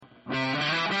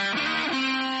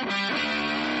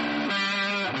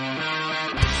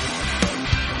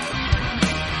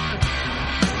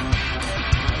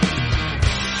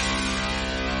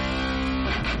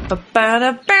to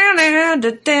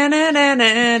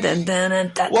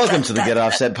the Get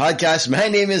Offset podcast. My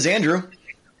name is Andrew.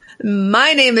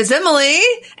 My name is Emily,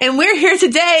 and we're here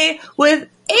today with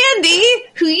Andy,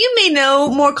 who you may know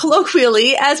more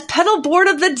colloquially as Pedalboard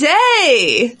of the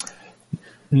Day.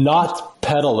 Not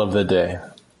pedal of the day.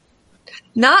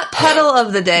 Not pedal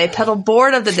of the day,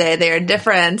 pedalboard of the day. They are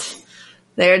different.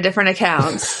 They are different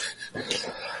accounts.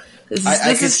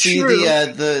 I could see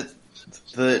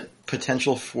the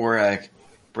potential for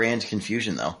brand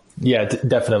confusion, though. Yeah,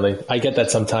 definitely. I get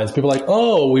that sometimes. People are like,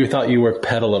 oh, we thought you were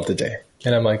pedal of the day.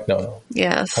 And I'm like, no.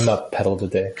 Yes. I'm not pedal of the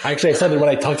day. Actually, I said that when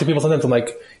I talk to people sometimes, I'm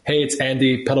like, hey, it's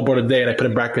Andy, pedalboard of the day. And I put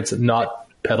in brackets, not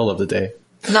pedal of the day.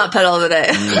 Not pedal of the day.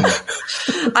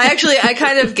 I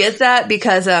kind of get that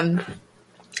because I'm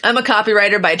a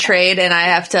copywriter by trade, and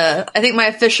I think my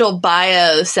official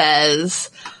bio says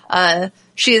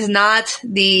she is not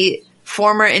the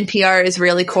former NPR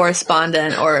Israeli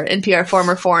correspondent or NPR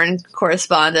former foreign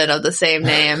correspondent of the same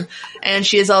name, and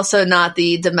she is also not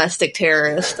the domestic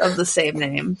terrorist of the same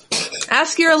name.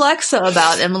 Ask your Alexa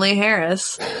about Emily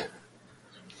Harris.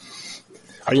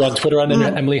 Are you on Twitter under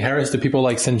Emily Harris? Do people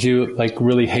send you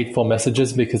really hateful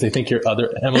messages because they think you're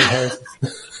other Emily Harris?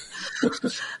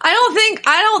 I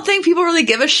don't think people really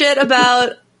give a shit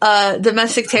about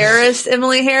domestic terrorist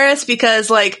Emily Harris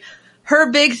because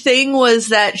her big thing was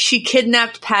that she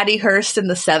kidnapped Patty Hearst in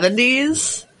the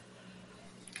 70s.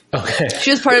 Okay.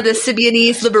 She was part of the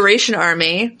Symbionese Liberation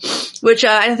Army, which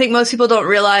I think most people don't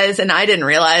realize, and I didn't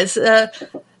realize.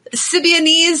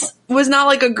 Symbionese was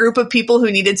not a group of people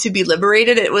who needed to be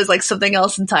liberated. It was something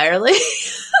else entirely.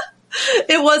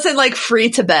 It wasn't free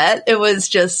Tibet. It was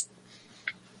just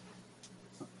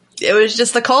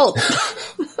a cult.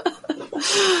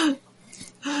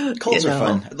 Cults are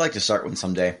fun. I'd like to start one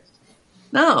someday.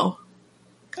 No.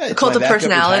 It's cult my of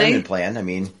personality. Retirement plan. I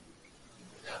mean,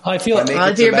 I feel if I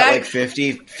make it to about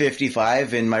 50,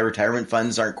 55, and my retirement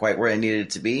funds aren't quite where I needed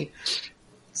it to be,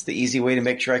 it's the easy way to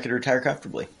make sure I could retire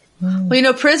comfortably.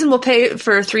 Well, prison will pay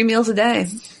for 3 meals a day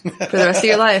for the rest of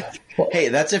your life. Hey,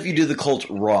 that's if you do the cult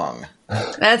wrong.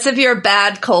 That's if you're a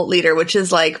bad cult leader, which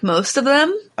is most of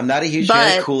them. I'm not a huge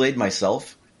fan of Kool-Aid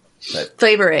myself. But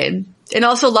Flavor Aid. And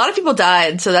also a lot of people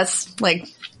died, so that's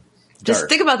just dark.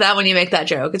 Think about that when you make that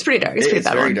joke. It's pretty dark. It's pretty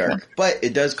bad very one. dark. But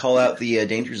it does call out the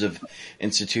dangers of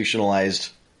institutionalized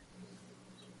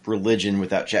religion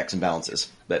without checks and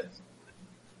balances. But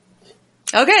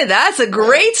okay, that's a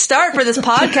great start for this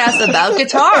podcast about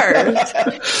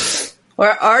guitars.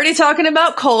 We're already talking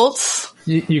about cults.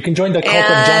 You can join the cult of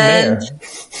John Mayer.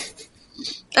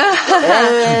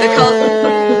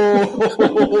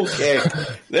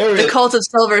 The cult of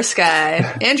Silver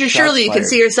Sky. Andrew, surely you can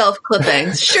see yourself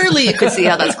clipping. Surely you can see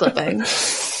how that's clipping.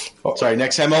 Oh, sorry,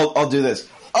 next time I'll do this.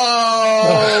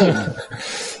 Oh!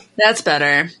 That's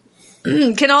better.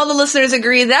 Can all the listeners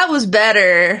agree that was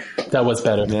better? That was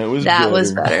better. That was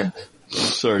better.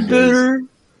 Sorry, guys. Better.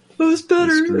 It was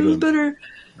better. It was better.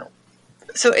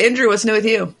 So, Andrew, what's new with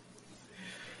you?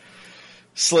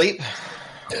 Sleep.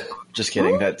 Just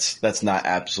kidding. That's not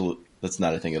absolute. That's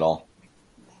not a thing at all.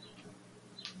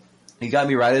 You got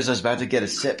me right as I was about to get a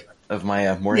sip of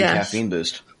my morning caffeine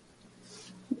boost.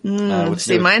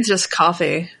 Mine's just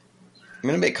coffee. I'm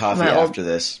going to make coffee after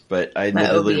this, but I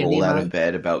literally rolled out of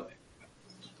bed about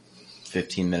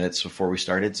 15 minutes before we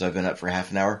started, so I've been up for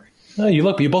half an hour. No, you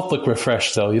both look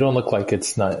refreshed, though. You don't look like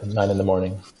it's 9 in the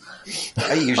morning.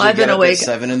 I usually get up at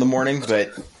 7 in the morning,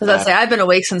 but I've been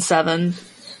awake since 7.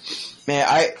 Man,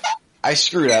 I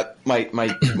screwed up my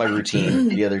routine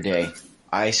the other day.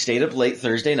 I stayed up late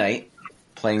Thursday night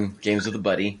playing games with a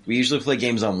buddy. We usually play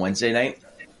games on Wednesday night.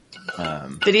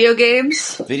 Video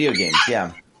games? Video games,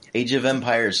 yeah. Age of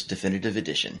Empires Definitive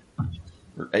Edition.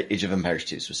 Or Age of Empires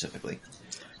 2 specifically.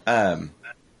 We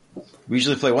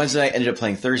usually play Wednesday night, ended up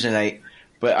playing Thursday night,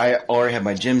 but I already have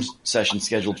my gym session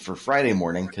scheduled for Friday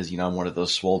morning because, I'm one of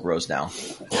those swole bros now.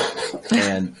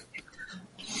 And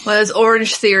well, those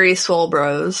Orange Theory swole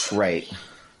bros. Right.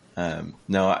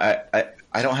 No,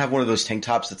 I don't have one of those tank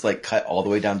tops that's cut all the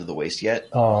way down to the waist yet.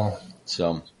 Oh.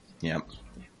 So, yeah.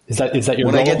 Is that your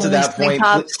when goal? I get to that point,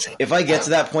 if I get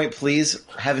to that point, please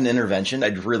have an intervention.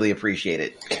 I'd really appreciate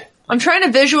it. I'm trying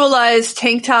to visualize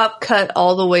tank top cut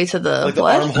all the way to the the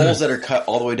armholes that are cut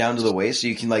all the way down to the waist, so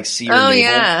you can see your navel.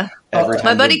 Yeah. Every time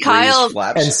my buddy Kyle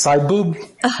flaps. And side boob,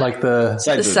 the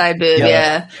side boob.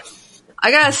 Yeah.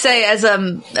 I gotta say, as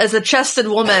a chested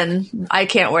woman, I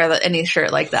can't wear any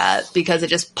shirt like that because it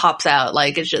just pops out.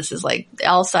 It just is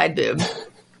all side boob.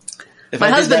 If my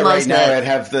husband loves that right now, I'd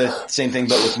have the same thing,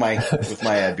 but with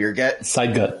my beer gut.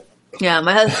 Side gut. Yeah,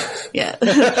 my husband. Yeah.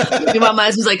 My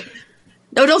husband's like,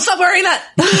 No, don't stop wearing that.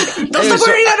 Don't stop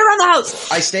wearing that around the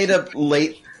house. I stayed up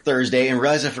late Thursday and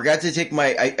realized I forgot to take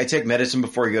I take medicine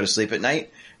before I go to sleep at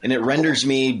night, and it renders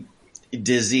me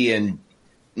dizzy and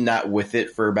not with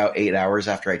it for about 8 hours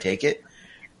after I take it.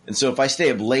 And so if I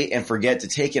stay up late and forget to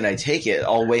take it and I take it,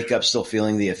 I'll wake up still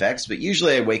feeling the effects, but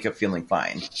usually I wake up feeling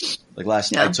fine. Like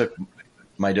I took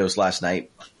my dose last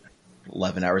night,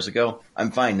 11 hours ago.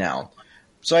 I'm fine now.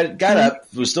 So I got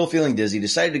up, was still feeling dizzy,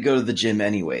 decided to go to the gym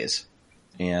anyways.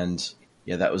 And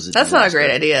yeah, that was That's not a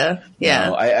great idea. Yeah.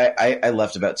 No, I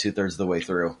left about 2/3 of the way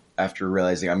through after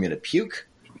realizing I'm going to puke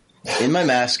in my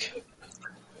mask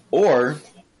or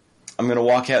I'm going to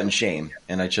walk out in shame.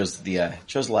 And I chose the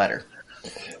latter.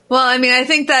 Well, I mean, I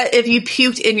think that if you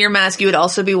puked in your mask, you would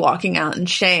also be walking out in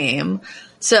shame.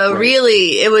 So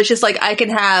really, it was just like, I can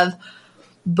have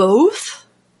both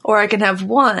or I can have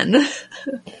one.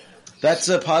 That's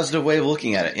a positive way of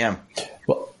looking at it. Yeah.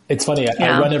 Well, it's funny.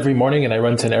 I run every morning and I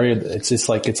run to an area. It's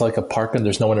like a park and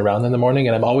there's no one around in the morning.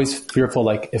 And I'm always fearful.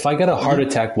 Like if I get a heart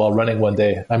attack while running one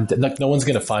day, no one's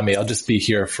going to find me. I'll just be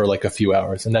here for like a few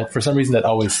hours. And that for some reason that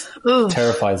always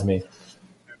terrifies me.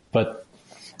 But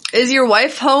is your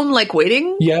wife home, like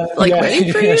waiting? Yeah.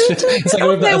 Waiting for you? It's like,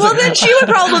 okay, well then she would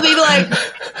probably be like,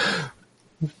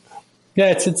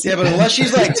 yeah, but unless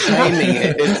she's like timing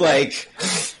it, it's like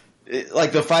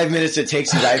the 5 minutes it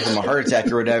takes to die from a heart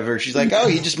attack or whatever. She's like, oh,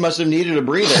 you just must have needed a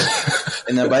breather.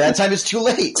 And then by that time it's too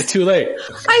late. It's too late.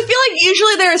 I feel like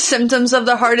usually there are symptoms of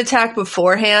the heart attack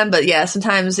beforehand, but yeah,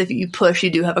 sometimes if you push, you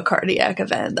do have a cardiac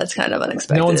event. That's kind of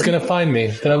unexpected. No one's going to find me.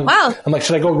 Then wow. I'm like,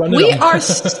 should I go run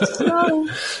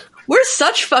it? We're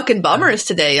such fucking bummers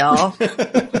today, y'all.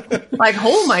 Like,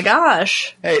 oh my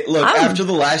gosh. Hey, look, after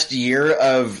the last year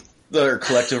of the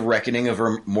collective reckoning of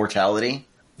our mortality,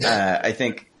 I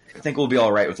think we'll be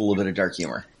all right with a little bit of dark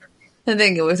humor. I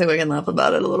think we can laugh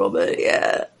about it a little bit.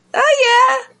 Yeah.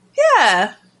 Oh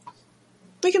yeah.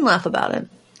 We can laugh about it.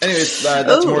 Anyways,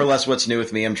 that's more or less what's new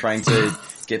with me. I'm trying to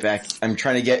get back. I'm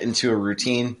trying to get into a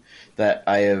routine that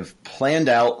I have planned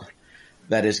out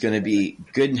that is going to be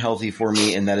good and healthy for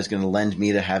me, and that is going to lend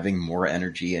me to having more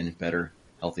energy and better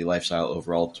healthy lifestyle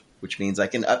overall, which means I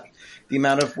can up the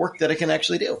amount of work that I can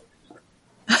actually do.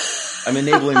 I'm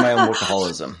enabling my own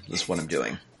workaholism. That's what I'm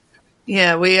doing.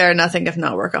 Yeah, we are nothing if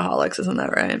not workaholics, isn't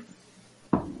that right?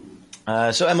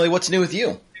 So, Emily, what's new with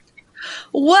you?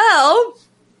 Well,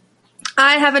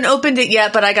 I haven't opened it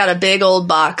yet, but I got a big old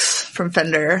box from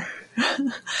Fender.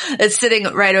 It's sitting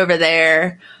right over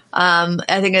there.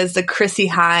 I think it's the Chrissy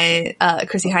Hine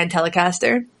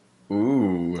Telecaster.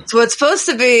 Ooh. So it's supposed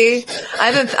to be.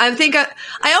 I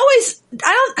always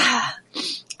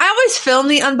film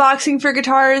the unboxing for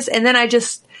guitars, and then I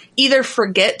just either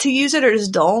forget to use it or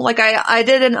just don't. Like I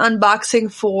did an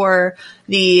unboxing for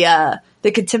the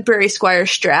Contemporary Squire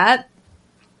Strat,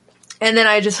 and then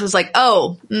I just was like,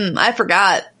 I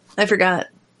forgot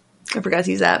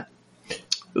to use that.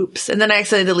 Oops. And then I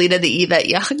accidentally deleted the Yvette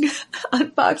Young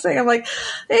unboxing. I'm like,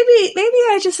 maybe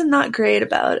I just am not great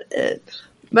about it.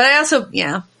 But I also,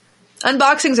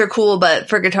 unboxings are cool, but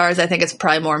for guitars, I think it's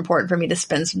probably more important for me to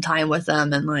spend some time with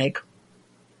them and like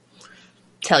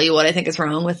tell you what I think is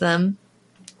wrong with them.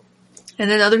 And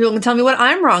then other people can tell me what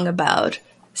I'm wrong about.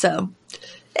 So,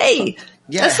 hey,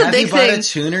 that's the big thing. Have you bought a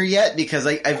tuner yet? Because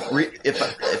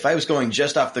if I was going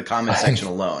just off the comment section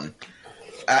alone,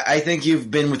 I think you've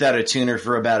been without a tuner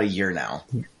for about a year now.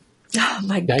 Oh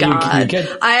my God.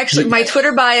 My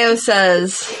Twitter bio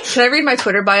says, can I read my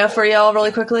Twitter bio for y'all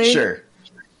really quickly? Sure.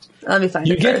 Let me find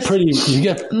you it get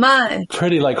first.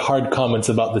 pretty like hard comments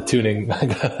about the tuning, I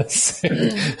gotta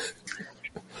say.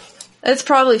 It's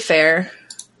probably fair.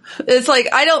 It's like,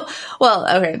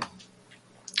 okay.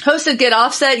 Hosted Get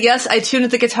Offset. Yes, I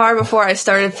tuned the guitar before I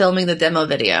started filming the demo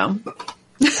video.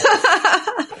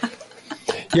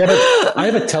 Yeah, but I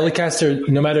have a Telecaster,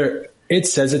 no matter, it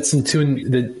says it's in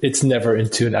tune, it's never in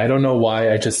tune. I don't know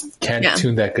why, I just can't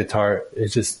tune that guitar. It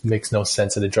just makes no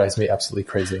sense and it drives me absolutely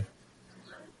crazy.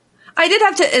 I did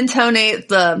have to intonate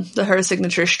the Her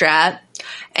Signature Strat,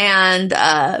 and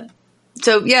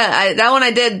so that one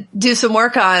I did do some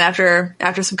work on after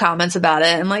some comments about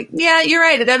it. I'm like, yeah, you're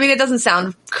right. I mean, it doesn't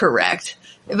sound correct,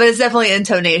 but it's definitely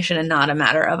intonation and not a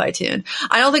matter of iTune.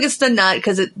 I don't think it's the nut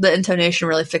because the intonation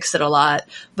really fixed it a lot.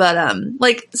 But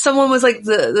like someone was like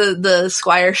the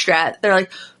Squire Strat, they're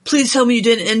like, please tell me you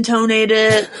didn't intonate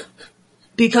it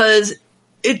because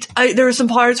there were some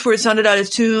parts where it sounded out of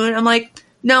tune. I'm like,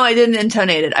 no, I didn't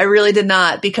intonate it. I really did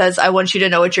not, because I want you to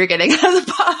know what you're getting out of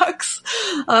the box.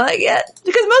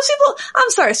 Because most people, I'm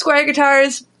sorry, Squire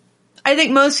guitars, I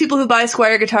think most people who buy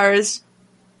Squire guitars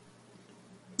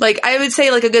Like, I would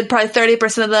say like a good probably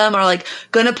 30% of them are like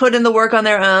going to put in the work on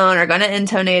their own or going to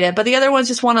intonate it. But the other ones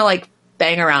just want to like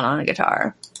bang around on a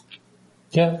guitar.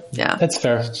 Yeah. That's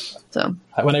fair. So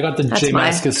when I got the J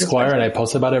Mascis Squire and I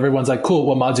posted about it, everyone's like, cool,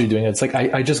 what mods are you doing? It's like,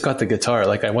 I just got the guitar.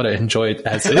 Like, I want to enjoy it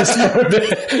as is.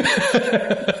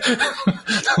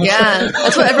 Yeah,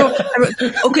 that's what everyone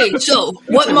okay, so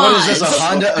what mods? What is this, a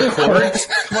Honda Accord?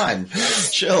 Come on,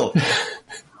 chill.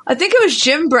 I think it was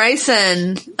Jim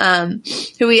Bryson,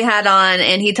 who we had on,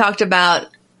 and he talked about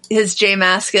his J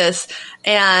Mascis,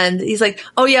 and he's like,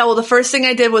 "Oh yeah, well the first thing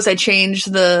I did was I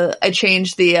changed the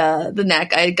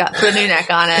neck. I put a new neck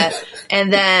on it,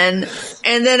 and then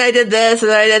I did this, and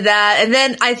then I did that, and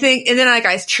then I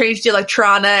changed the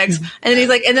electronics, and then he's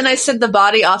like, and then I sent the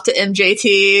body off to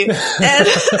MJT, and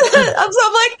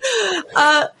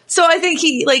so I think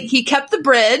he kept the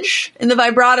bridge in the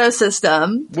vibrato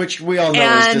system, which we all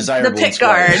know is desirable. The pick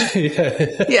guard,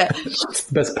 yeah,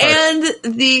 best part. And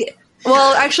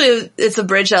well, actually, it's a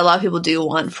bridge that a lot of people do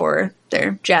want for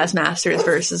their Jazz Masters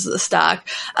versus the stock.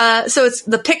 So it's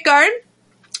the pick guard,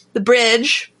 the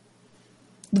bridge,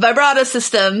 the vibrato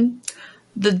system,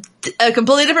 a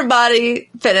completely different body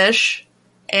finish,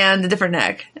 and a different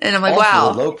neck. And I'm like, wow.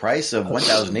 For the low price of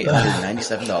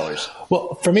 $1,897.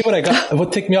 Well, for me,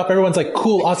 what ticked me off, everyone's like,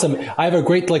 cool, awesome. I have a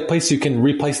great place you can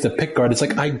replace the pick guard. It's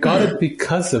like, I got it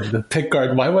because of the pick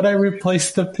guard. Why would I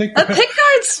replace the pick guard? The pick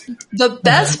guard's the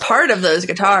best part of those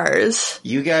guitars.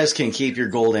 You guys can keep your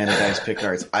gold anodized pick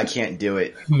guards. I can't do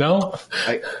it. No?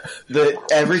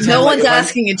 Every time, no one's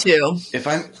asking you to. If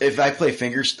I play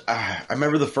fingers, I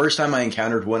remember the first time I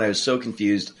encountered one, I was so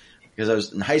confused because I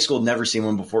was in high school, never seen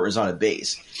one before. It was on a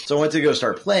bass. So I went to go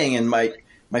start playing, and my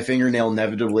fingernail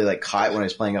inevitably like caught when I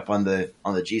was playing up on the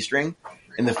G string,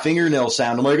 and the fingernail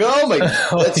sound. I'm like, oh my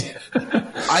god!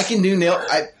 I can do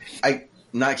I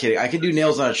not kidding. I can do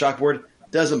nails on a chalkboard.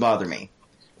 Doesn't bother me.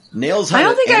 Nails on I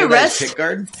don't think I rest pick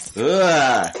guard.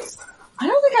 Ugh. I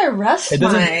don't think I rest. It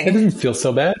doesn't feel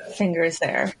so bad. Fingers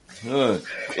there.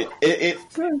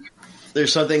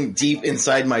 There's something deep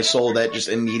inside my soul that just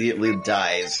immediately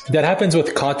dies. That happens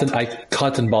with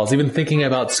cotton balls. Even thinking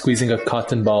about squeezing a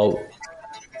cotton ball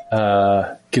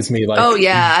gives me like. Oh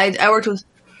yeah, I worked with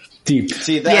deep.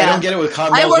 See, I don't get it with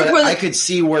cotton balls. But I could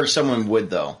see where someone would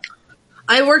though.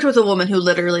 I worked with a woman who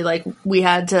literally we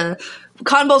had to.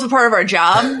 Cotton balls were part of our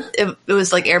job. It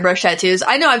was like airbrush tattoos.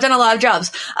 I know I've done a lot of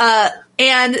jobs.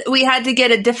 And we had to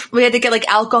get like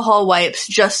alcohol wipes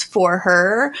just for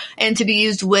her and to be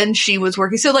used when she was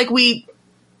working. So like we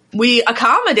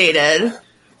accommodated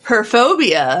her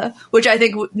phobia, which I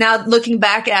think now looking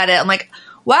back at it, I'm like,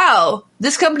 wow,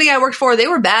 this company I worked for, they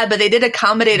were bad, but they did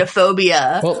accommodate a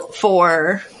phobia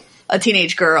for a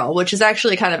teenage girl, which is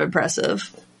actually kind of impressive.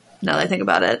 Now that I think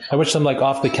about it. I wish some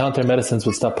off-the-counter medicines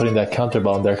would stop putting that counter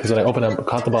ball in there, because when I open up a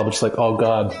counter ball, I'm just like, oh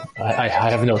god, I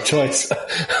have no choice.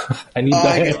 I need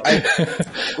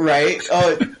that. Right?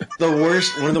 Oh,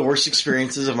 one of the worst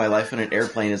experiences of my life on an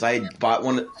airplane is I had bought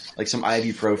some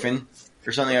ibuprofen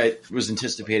or something. I was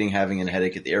anticipating having a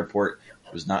headache at the airport.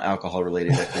 It was not alcohol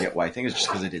related. I forget why. I think it was just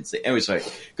because I didn't say. Anyway, so I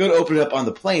go to open it up on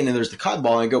the plane, and there's the cotton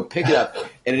ball, and I go pick it up,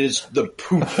 and it is the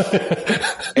poop.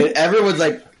 And everyone's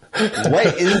like,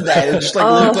 what is that? It just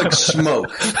looked like smoke.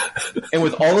 And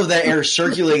with all of that air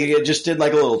circulating, it just did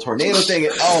like a little tornado thing.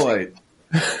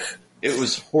 It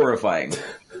was horrifying.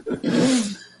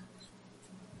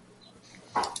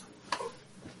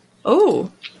 Oh.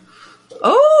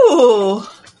 Uh-oh.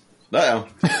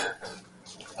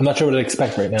 I'm not sure what to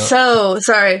expect right now. So,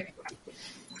 sorry.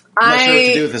 I'm not sure what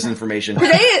to do with this information.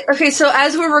 Okay, so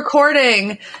as we're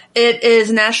recording, it is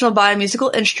National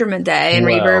Biomusical Instrument Day, and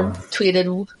Reverb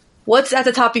tweeted, what's at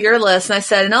the top of your list? And I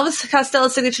said, an Elvis Costello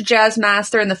Signature Jazz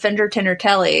Master and the Fender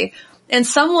Tenortelli. And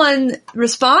someone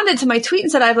responded to my tweet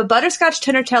and said, I have a butterscotch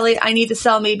Tenortelli I need to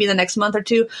sell maybe the next month or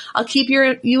two. I'll keep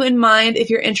you in mind if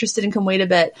you're interested and can wait a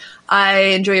bit. I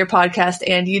enjoy your podcast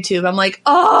and YouTube. I'm like,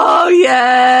 oh,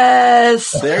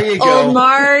 yes. There you go. Oh,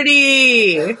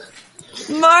 Marty.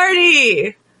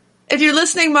 If you're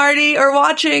listening, Marty, or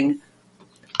watching,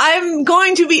 I'm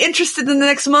going to be interested in the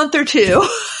next month or two.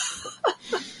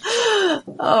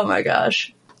 Oh my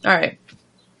gosh. All right.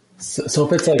 So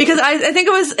if it's like, because I think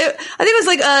it was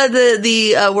like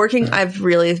the working. I've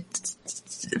really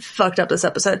fucked up this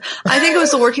episode. I think it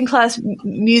was the working class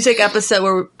music episode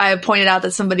where I pointed out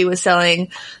that somebody was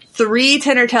selling 3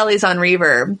 Tenortellis on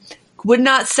Reverb, would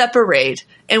not separate,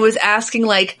 and was asking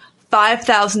like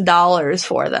 $5,000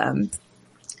 for them.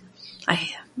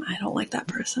 I don't like that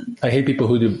person. I hate people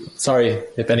who do. Sorry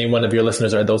if any one of your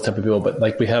listeners are those type of people, but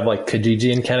like we have like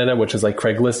Kijiji in Canada, which is like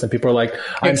Craigslist, and people are like,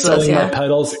 "I'm selling my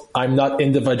pedals. I'm not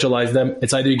individualize them.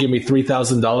 It's either you give me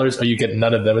 $3,000 or you get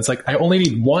none of them." It's like I only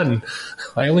need one.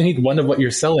 I only need one of what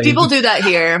you're selling. People do that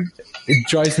here. It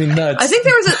drives me nuts. I think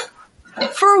there was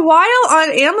for a while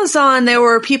on Amazon, there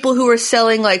were people who were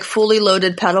selling like fully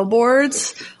loaded pedal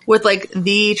boards with like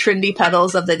the trendy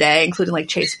pedals of the day, including like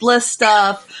Chase Bliss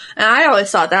stuff. And I always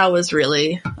thought that was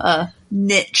really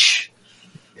niche.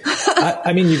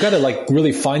 I mean, you got to like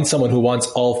really find someone who wants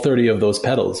all 30 of those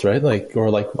pedals, right? Like, or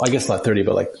like, I guess not 30,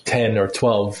 but like 10 or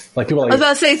 12. Like people are like, I was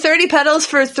about to say 30 pedals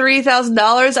for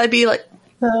 $3,000. I'd be like,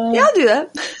 yeah, I'll do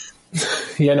that.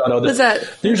 Yeah, no. Is that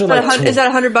usually like is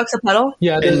that $100 a pedal?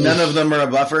 Yeah, and none of them are a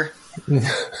buffer. I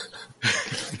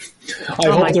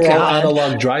hope they're all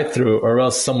analog drive-through, or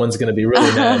else someone's going to be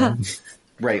really mad.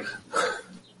 Right.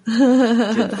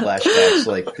 Get the flashbacks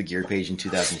like the Gear page in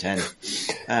 2010.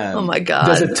 Oh my god!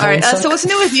 All right, so what's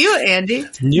new with you, Andy?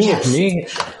 New with me?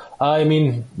 I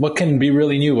mean, what can be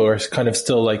really new, or kind of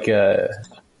still like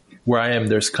where I am?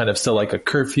 There's kind of still like a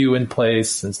curfew in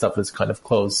place, and stuff is kind of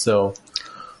closed. So,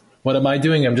 what am I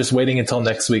doing? I'm just waiting until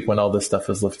next week when all this stuff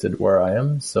is lifted where I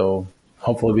am. So,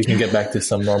 hopefully, we can get back to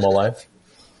some normal life.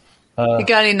 You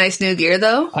got any nice new gear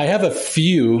though? I have a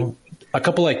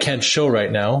couple I can't show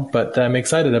right now, but I'm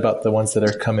excited about the ones that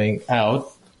are coming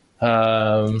out.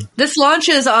 This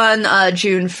launches on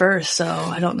June 1st, so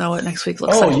I don't know what next week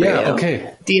looks like. Oh yeah,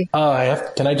 okay.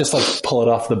 Can I just like pull it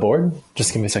off the board?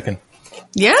 Just give me a second.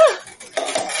 Yeah,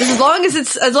 as long as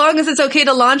it's okay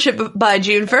to launch it by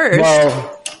June 1st.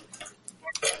 Well,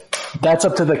 that's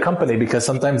up to the company because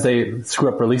sometimes they screw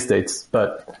up release dates,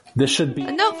 but this should be...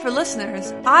 A note for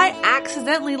listeners. I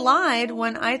accidentally lied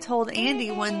when I told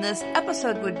Andy when this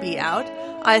episode would be out.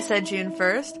 I said June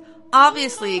 1st.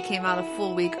 Obviously, it came out a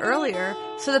full week earlier,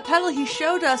 so the pedal he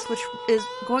showed us, which is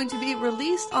going to be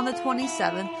released on the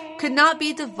 27th, could not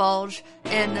be divulged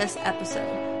in this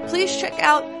episode. Please check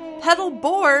out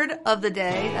Pedalboard of the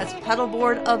Day. That's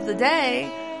Pedalboard of the Day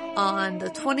on the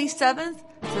 27th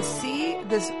to see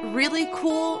this really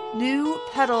cool new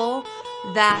pedal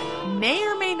that may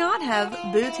or may not have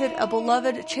booted a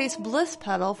beloved Chase Bliss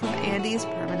pedal from Andy's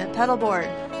permanent pedal board.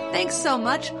 Thanks so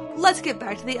much. Let's get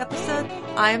back to the episode.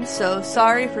 I am so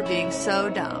sorry for being so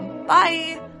dumb.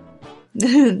 Bye.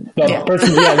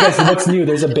 Guys, what's new?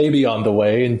 There's a baby on the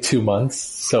way in 2 months.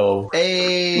 So,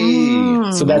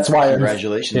 so that's why.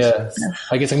 Congratulations.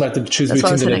 I guess I'm going to have to choose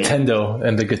between the Nintendo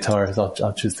and the guitars.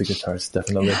 I'll choose the guitars,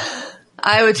 definitely.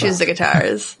 I would choose the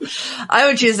guitars.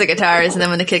 And then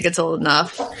when the kid gets old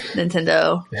enough,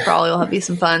 Nintendo probably will be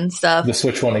some fun stuff. The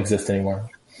Switch won't exist anymore.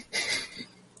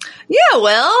 Yeah,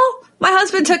 well, my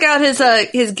husband took out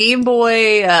his Game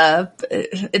Boy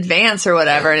Advance or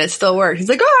whatever, and it still worked. He's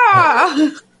like,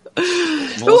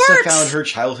 Melissa found her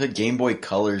childhood Game Boy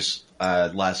Colors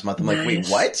last month. I'm like, wait,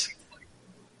 what?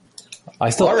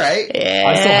 All right. Yeah.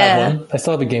 I still have one. I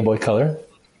still have a Game Boy Color.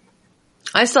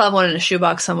 I still have one in a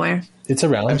shoebox somewhere. It's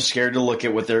around. I'm scared to look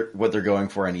at what they're going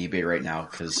for on eBay right now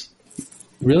because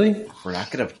if we're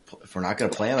not gonna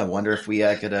play them. I wonder if we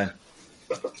could. I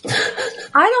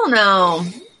don't know.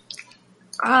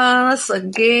 That's a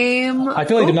game. I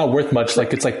feel like they're not worth much.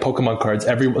 Like it's like Pokemon cards.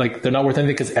 They're not worth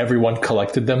anything because everyone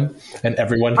collected them and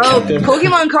everyone kept them.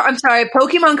 I'm sorry.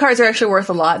 Pokemon cards are actually worth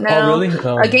a lot now. Oh, really?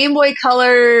 Oh. A Game Boy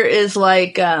Color is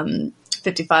like $55.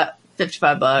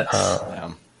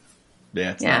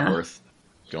 Yeah, it's not worth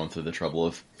going through the trouble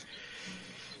of.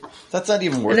 That's not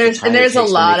even worth. And there's a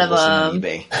lot of them.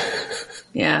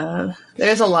 Yeah,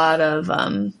 there's a lot of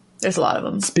them.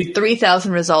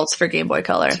 3,000 results for Game Boy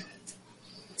Color.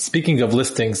 Speaking of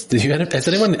listings, does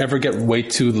anyone ever get way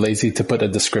too lazy to put a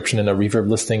description in a Reverb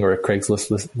listing or a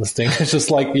Craigslist listing? It's just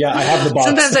like, I have the box.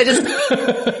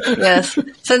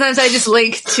 Sometimes I just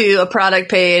link to a product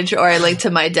page or I link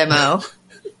to my demo.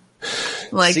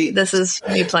 Like, this is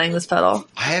me playing this pedal.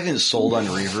 I haven't sold on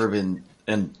Reverb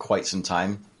in quite some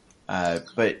time.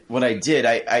 But when I did,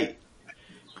 I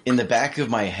in the back of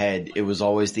my head, it was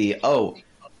always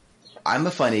I'm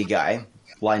a funny guy,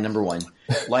 line number one.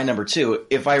 Line number two,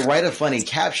 if I write a funny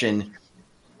caption,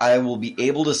 I will be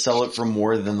able to sell it for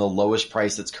more than the lowest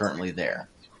price that's currently there.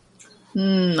 I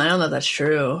don't know if that's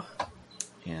true.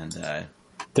 And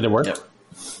did it work? Yep.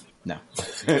 No.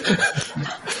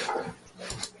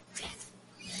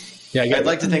 I'd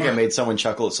like to think I made someone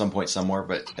chuckle at some point somewhere,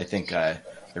 but I think I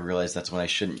realized that's when I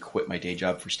shouldn't quit my day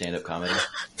job for stand-up comedy.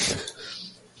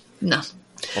 No.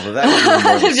 Although that would be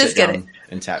more than just kidding.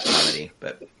 And tap comedy,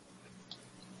 but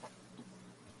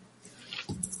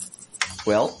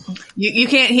well, you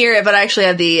can't hear it, but I actually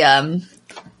have the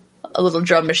a little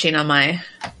drum machine on my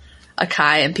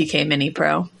Akai and PK Mini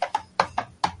Pro.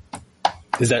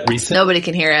 Is that recent? Nobody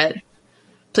can hear it.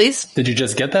 Please? Did you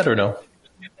just get that or no?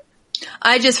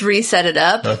 I just reset it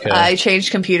up. Okay. I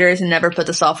changed computers and never put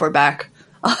the software back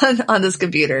on this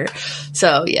computer.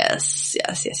 So yes.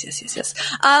 Let's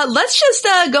just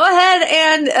go ahead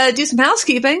and do some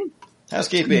housekeeping.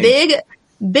 Big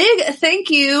thank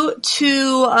you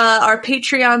to our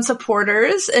Patreon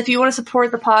supporters. If you want to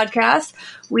support the podcast,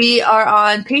 we are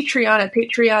on Patreon at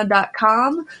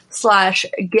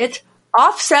patreon.com/get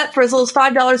offset. For as little as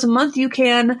 $5 a month, you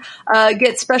can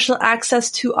get special access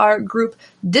to our group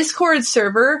Discord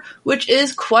server, which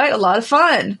is quite a lot of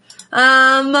fun.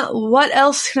 What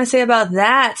else can I say about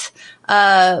that?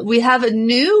 We have a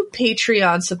new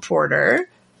Patreon supporter.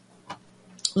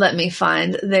 Let me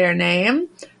find their name.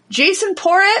 Jason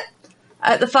Porritt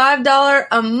at the $5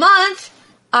 a month.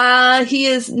 He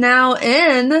is now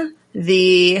in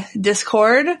the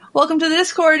Discord. Welcome to the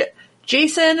Discord.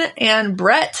 Jason and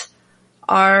Brett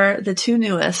are the two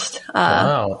newest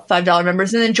 $5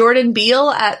 members. And then Jordan Beal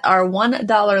at our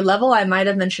 $1 level. I might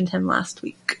have mentioned him last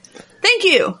week. Thank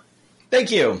you.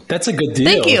 That's a good deal.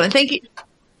 Thank you. And thank you.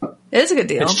 It is a good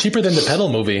deal. It's cheaper than the Pedal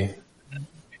movie,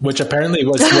 which apparently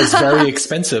was very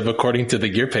expensive according to the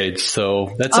gear page.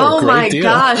 So that's a great deal. Oh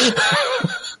my gosh.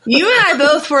 You and I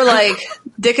both were like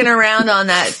dicking around on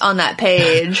that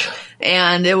page,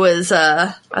 and it was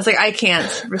I was like, I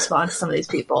can't respond to some of these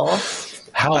people.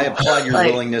 I applaud your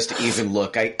willingness to even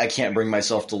look. I can't bring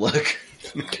myself to look.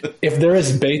 If there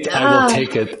is bait, I will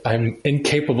take it. I'm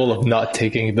incapable of not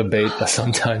taking the bait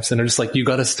sometimes. And they're just like, you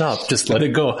got to stop. Just let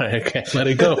it go. I can't let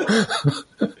it go.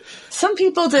 Some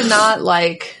people did not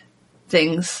like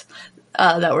things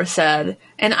that were said.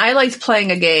 And I liked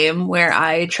playing a game where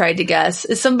I tried to guess,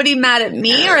 is somebody mad at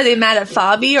me, or are they mad at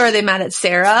Fabi, or are they mad at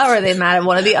Sarah, or are they mad at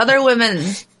one of the other women?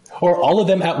 Or all of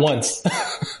them at once.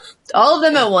 All of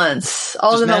them at once.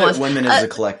 All of them at once. Women as a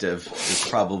collective is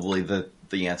probably the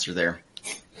answer there.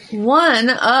 One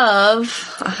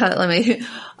of,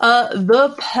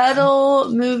 the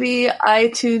Pedal movie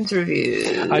iTunes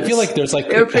reviews. I feel like there's they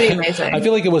were pretty amazing. I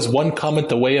feel like it was one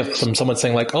comment away from someone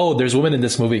saying like, oh, there's women in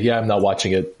this movie. Yeah, I'm not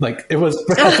watching it. Like it was.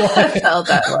 It felt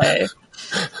that way.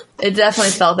 It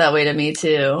definitely felt that way to me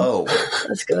too. Oh.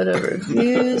 Let's go to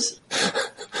reviews.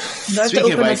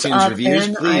 Speaking of iTunes reviews,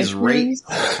 please rate,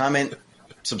 comment,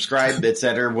 subscribe,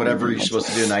 etc. Whatever you're supposed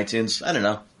to do in iTunes. I don't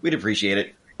know. We'd appreciate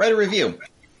it. Write a review.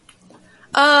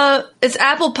 It's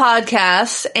Apple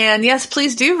Podcasts, and yes,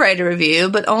 please do write a review,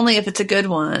 but only if it's a good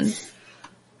one.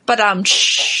 But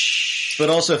But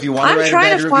also, if you want to write a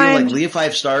bad review, like leave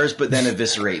 5 stars, but then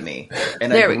eviscerate me.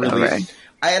 And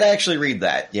I'd actually read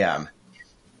that. Yeah.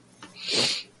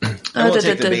 I won't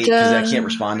take the bait because I can't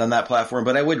respond on that platform,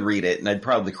 but I would read it, and I'd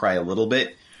probably cry a little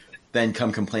bit, then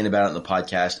come complain about it on the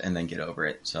podcast, and then get over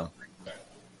it. So.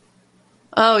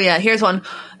 Oh yeah, here's one.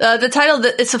 The title,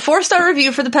 it's a 4-star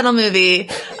review for the Pedal movie.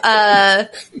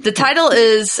 The title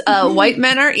is White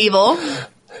Men Are Evil.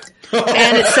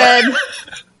 And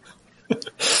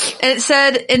it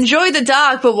said, enjoy the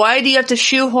doc, but why do you have to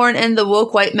shoehorn in the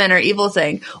woke white men are evil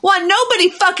thing? Well, nobody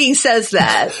fucking says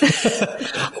that.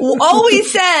 All we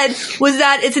said was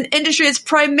that it's an industry that's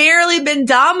primarily been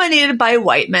dominated by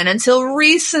white men until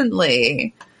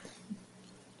recently.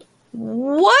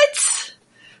 What?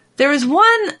 There was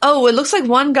one, it looks like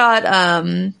one got,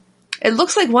 it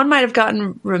looks like one might have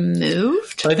gotten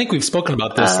removed. I think we've spoken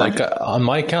about this, on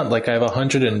my account, I have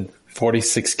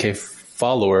 146K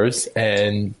followers,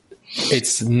 and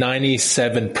it's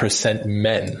 97%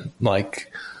 men.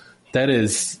 That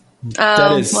is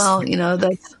well,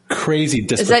 that's crazy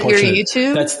disproportionate. Is that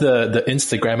your YouTube? That's the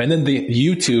Instagram, and then the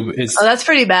YouTube is. Oh, that's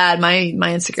pretty bad. My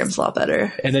Instagram's a lot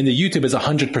better. And then the YouTube is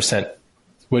 100%,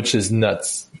 which is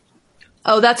nuts.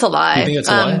 Oh, that's a lie. You think that's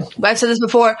a lie? I've said this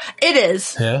before. It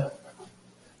is. Yeah.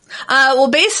 Well,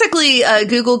 basically,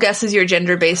 Google guesses your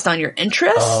gender based on your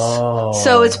interests. Oh.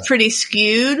 So it's pretty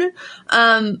skewed.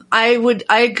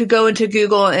 I could go into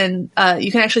Google and,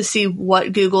 you can actually see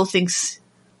what Google thinks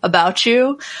about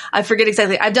you. I forget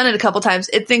exactly. I've done it a couple times.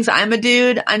 It thinks I'm a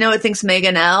dude. I know it thinks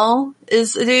Megan L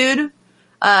is a dude.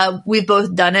 We've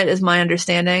both done it, is my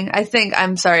understanding.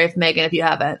 I'm sorry if Megan, if you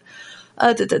haven't.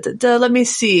 Let me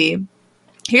see.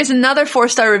 Here's another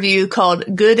 4-star review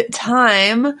called Good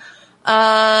Time.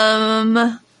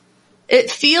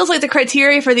 It feels like the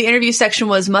criteria for the interview section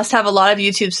was must have a lot of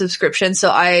YouTube subscriptions,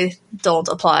 so I don't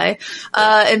apply.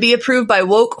 And be approved by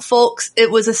woke folks.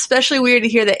 It was especially weird to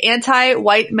hear the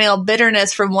anti-white male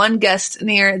bitterness from one guest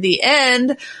near the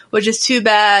end, which is too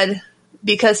bad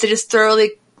because to just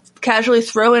thoroughly casually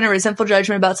throw in a resentful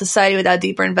judgment about society without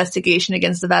deeper investigation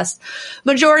against the vast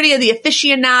majority of the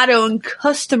aficionado and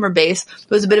customer base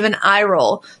was a bit of an eye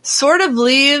roll. Sort of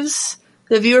leaves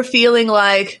the viewer feeling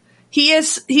like he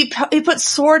puts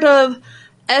sort of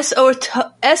SORT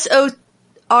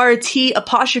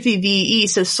apostrophe VE,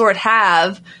 so sort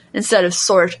have instead of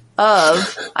sort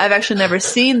of. I've actually never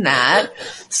seen that.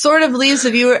 Sort of leaves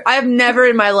the viewer. I've never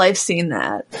in my life seen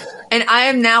that. And I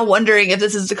am now wondering if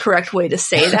this is the correct way to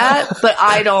say that, but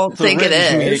I don't think it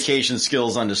is. Communication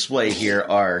skills on display here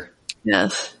are.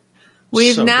 Yes.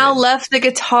 We've now left the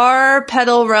guitar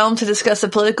pedal realm to discuss the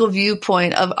political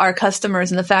viewpoint of our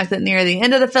customers and the fact that near the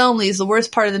end of the film leaves the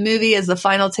worst part of the movie as the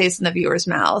final taste in the viewer's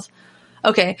mouth.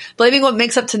 Okay, blaming what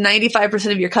makes up to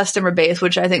 95% of your customer base,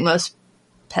 which I think most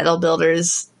pedal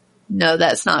builders know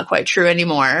that's not quite true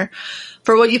anymore,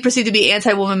 for what you perceive to be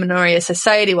anti-woman minority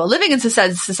society while living in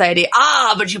society.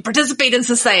 But you participate in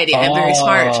society. I'm very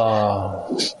smart.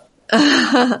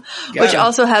 Which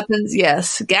also happens.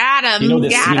 Yes. Got him. You know what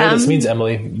this means,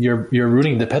 Emily? You're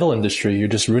ruining the pedal industry. You're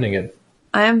just ruining it.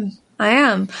 I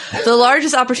am. The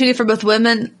largest opportunity for both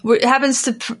women happens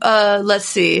to, let's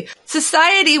see,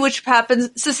 society,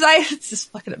 this is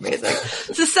fucking amazing.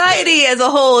 Society as a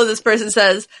whole, as this person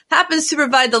says, happens to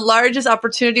provide the largest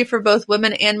opportunity for both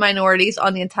women and minorities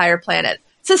on the entire planet.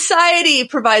 Society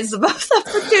provides the most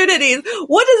opportunities.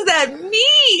 What does that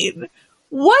mean?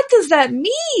 What does that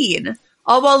mean?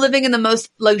 All while living in the most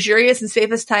luxurious and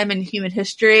safest time in human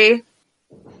history.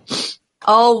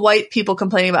 All white people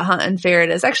complaining about how unfair it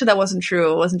is. Actually, that wasn't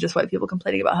true. It wasn't just white people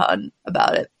complaining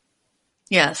about it.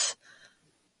 Yes.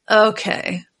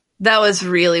 Okay. That was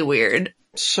really weird.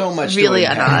 So much really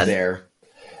to unpack there.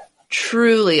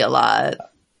 Truly a lot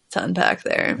to unpack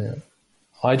there. Yeah.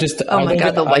 I just don't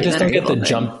get the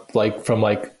jump from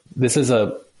this is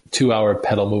a 2-hour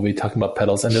pedal movie talking about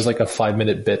pedals, and there's like a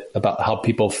 5-minute bit about how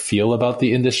people feel about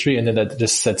the industry, and then that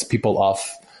just sets people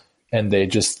off and they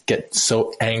just get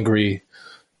so angry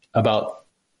about,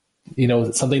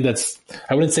 something that's,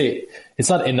 I wouldn't say it's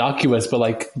not innocuous, but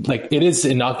like it is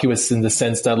innocuous in the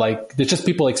sense that there's just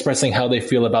people expressing how they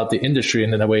feel about the industry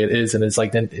and in the way it is. And it's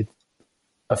then it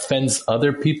offends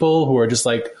other people who are just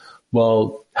like,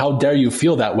 well, how dare you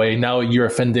feel that way? Now you're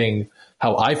offending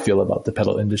how I feel about the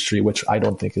pedal industry, which I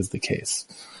don't think is the case.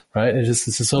 Right. This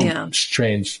is so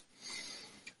strange.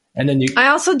 And then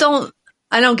I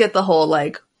don't get the whole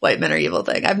white men are evil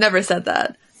thing. I've never said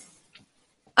that.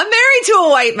 I'm married to a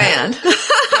white man.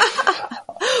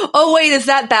 Oh, wait, is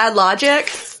that bad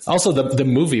logic? Also, the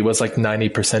movie was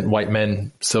 90% white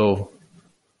men. So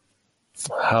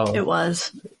how? It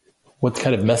was. What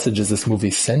kind of message is this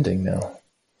movie sending now?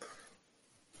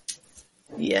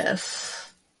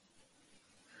 Yes.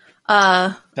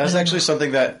 That's actually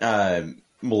something that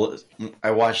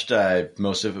I watched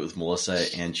most of it with Melissa,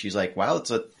 and she's like, wow,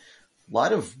 it's a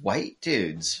lot of white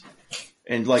dudes.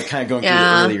 And kind of going through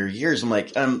the earlier years,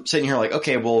 I'm sitting here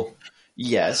okay, well,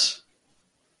 yes,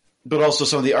 but also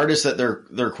some of the artists that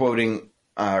they're quoting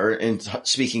and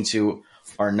speaking to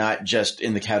are not just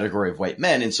in the category of white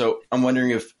men. And so I'm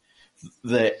wondering if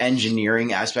the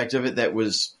engineering aspect of it that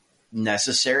was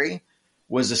necessary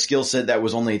was a skill set that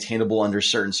was only attainable under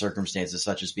certain circumstances,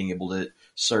 such as being able to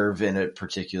serve in a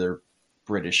particular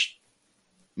British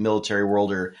military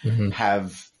world or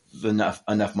have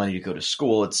enough money to go to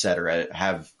school, etc.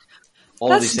 Have all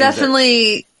these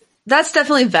things. That's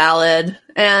definitely valid.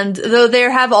 And though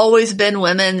there have always been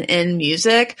women in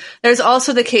music, there's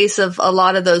also the case of a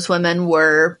lot of those women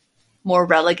were more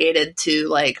relegated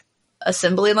to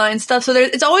assembly line stuff. So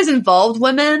it's always involved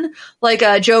women.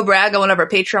 Joe Braga, one of our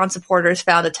Patreon supporters,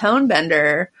 found a tone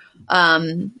bender, a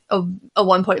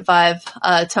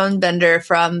 1.5 tone bender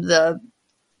from the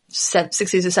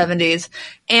 60s or 70s.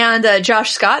 And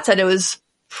Josh Scott said it was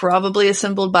probably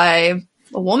assembled by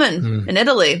a woman in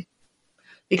Italy,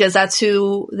 because that's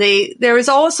who there was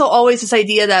also always this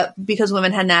idea that because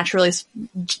women had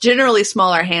generally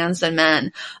smaller hands than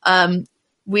men,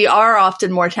 we are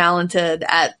often more talented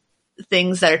at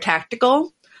things that are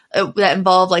tactical, that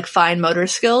involve fine motor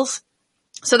skills.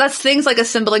 So that's things like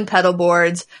assembling pedal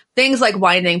boards, things like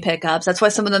winding pickups. That's why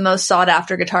some of the most sought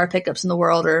after guitar pickups in the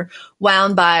world are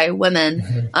wound by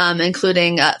women,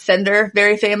 including Fender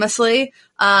very famously,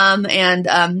 and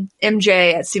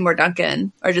MJ at Seymour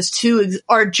Duncan are just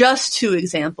two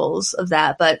examples of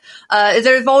that. But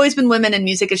there have always been women in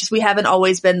music. It's just we haven't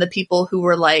always been the people who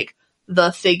were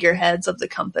the figureheads of the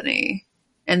company.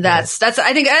 And that's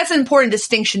I think that's an important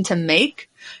distinction to make.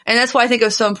 And that's why I think it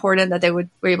was so important that they were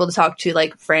able to talk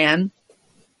to Fran.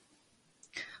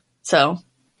 So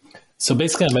So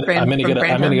basically, I'm going to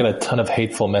get a ton of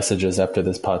hateful messages after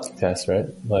this podcast, right?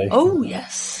 Like, oh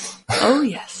yes.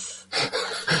 Yes.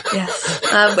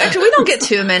 Actually, we don't get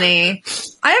too many.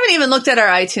 I haven't even looked at our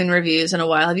iTunes reviews in a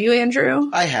while. Have you, Andrew?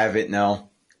 I haven't, no.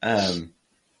 Which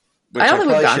I I don't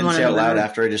think we've probably gotten shouldn't one say out loud anywhere.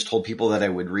 after I just told people that I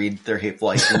would read their hateful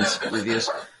iTunes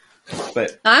reviews.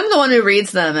 But I'm the one who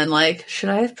reads them and like, should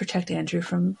I protect Andrew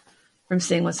from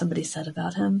seeing what somebody said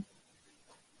about him?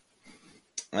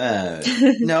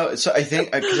 no, so I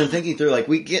think, because I'm thinking through, like,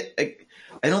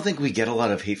 I don't think we get a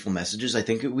lot of hateful messages. I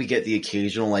think we get the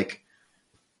occasional, like,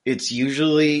 it's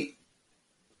usually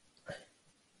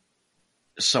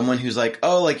someone who's like,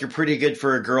 oh, like, you're pretty good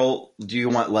for a girl. Do you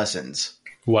want lessons?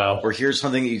 wow. Or here's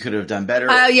something that you could have done better.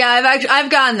 Yeah, I've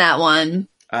gotten that one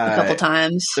a couple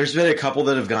times. There's been a couple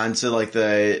that have gone to like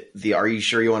the are you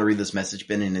sure you want to read this message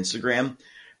bin in Instagram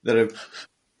that have,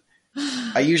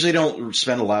 I usually don't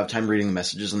spend a lot of time reading the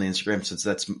messages on the Instagram since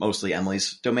that's mostly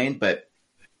Emily's domain, but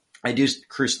I do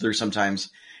cruise through sometimes.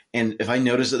 And if I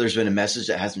notice that there's been a message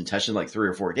that hasn't been touched in like 3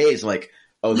 or 4 days, I'm like,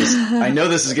 oh, I know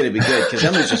this is going to be good because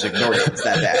Emily's just ignored it. It's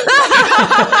that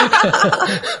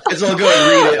bad. So I'll go and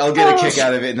read it. I'll get a kick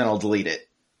out of it and then I'll delete it.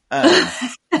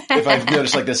 If I've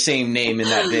noticed like the same name in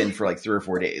that bin for like 3 or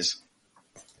 4 days.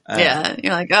 Yeah,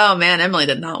 you're like, oh man, Emily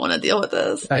did not want to deal with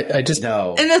this. I just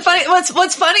no. And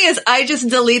what's funny is I just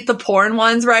delete the porn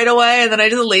ones right away, and then I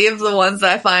just leave the ones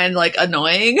that I find like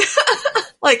annoying,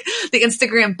 like the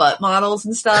Instagram butt models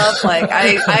and stuff. Like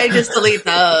I just delete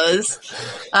those.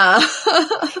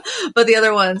 But the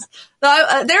other ones, I'm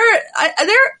gonna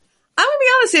be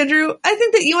honest, Andrew. I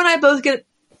think that you and I both get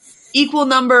equal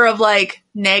number of like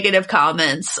negative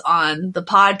comments on the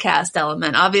podcast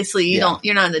element. Obviously,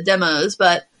 you're not in the demos,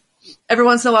 but every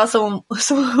once in a while,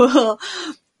 someone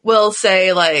will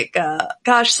say like,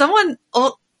 "Gosh, someone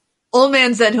old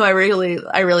man Zen who I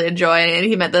really enjoy," and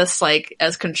he meant this like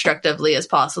as constructively as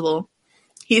possible.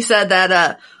 He said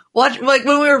that like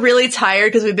when we were really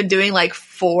tired because we've been doing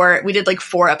we did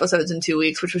 4 episodes in 2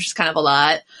 weeks, which was just kind of a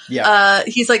lot. Yeah.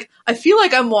 He's like, I feel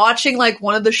like I'm watching like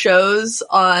one of the shows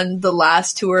on the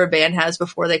last tour a band has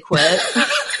before they quit.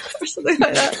 Or something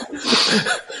like that.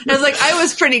 And I was like, I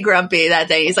was pretty grumpy that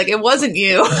day. He's like, it wasn't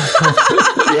you.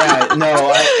 Yeah,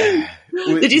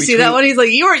 no. Did you see that one? He's like,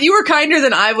 you were kinder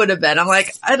than I would have been. I'm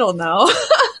like, I don't know.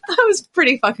 I was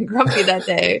pretty fucking grumpy that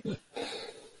day.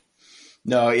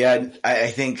 No, yeah, I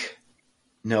think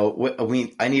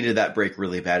I needed that break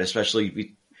really bad,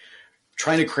 especially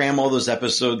trying to cram all those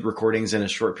episode recordings in a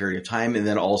short period of time, and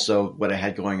then also what I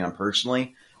had going on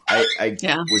personally. I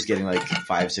was getting like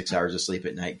 5-6 hours of sleep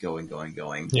at night, going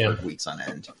for weeks on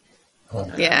end.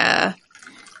 Yeah.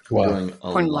 I'm doing a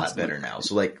lot better now.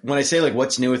 So like when I say like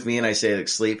what's new with me, and I say like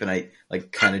sleep, and I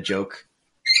like kind of joke,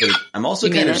 but I'm also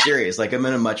kind of serious. Like I'm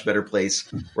in a much better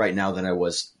place right now than I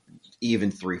was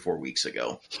even 3-4 weeks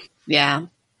ago. Yeah,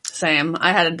 same.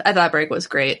 I thought that break was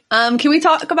great. Can we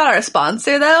talk about our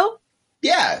sponsor though?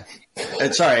 Yeah.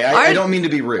 Sorry, I don't mean to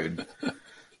be rude.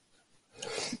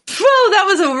 Whoa, that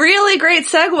was a really great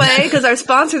segue because our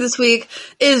sponsor this week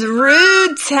is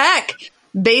Rude Tech,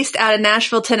 based out of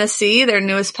Nashville, Tennessee. Their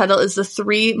newest pedal is the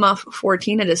 3 Muff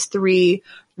 14. It is 3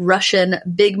 Russian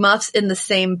big muffs in the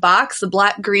same box, the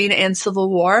black, green, and Civil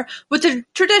War, with the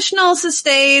traditional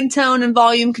sustain, tone, and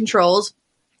volume controls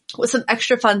with some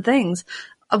extra fun things.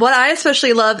 What I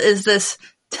especially love is this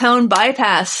tone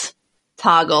bypass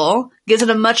toggle. Gives it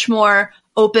a much more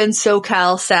open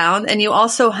SoCal sound. And you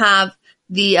also have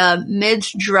the mid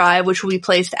drive, which will be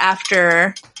placed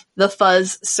after the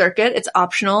fuzz circuit. It's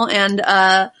optional, and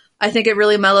I think it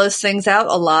really mellows things out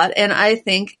a lot. And I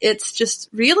think it's just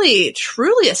really,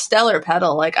 truly a stellar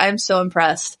pedal. Like I'm so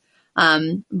impressed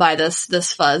by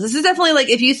this fuzz. This is definitely like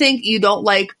if you think you don't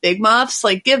like big muffs,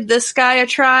 like give this guy a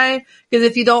try. Because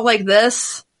if you don't like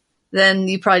this, then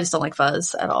you probably just don't like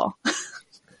fuzz at all.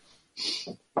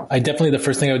 I definitely, the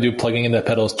first thing I would do plugging in that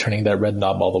pedal is turning that red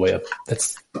knob all the way up.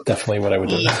 That's definitely what I would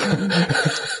do.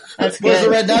 That's good. What does the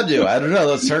red knob do? I don't know.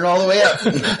 Let's turn it all the way up.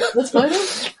 Let's find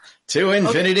it. To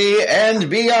infinity and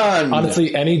beyond.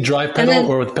 Honestly, any drive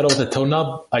pedal or with pedal with a tone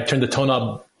knob, I turn the tone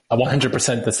knob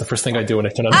 100%. That's the first thing I do when I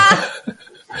turn on.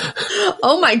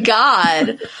 Oh my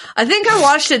God. I think I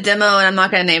watched a demo, and I'm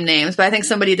not going to name names, but I think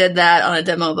somebody did that on a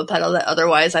demo of a pedal that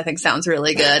otherwise I think sounds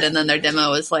really good. And then their demo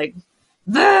was like,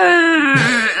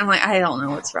 I'm like, I don't know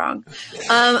what's wrong.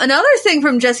 Another thing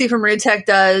from Jesse from Rude Tech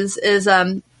does is,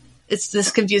 it's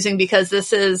this confusing because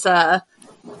this is,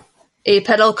 a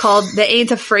pedal called the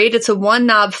Ain't Afraid. It's a one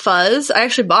knob fuzz. I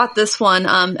actually bought this one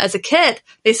as a kit.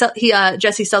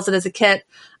 Jesse sells it as a kit.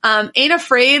 Ain't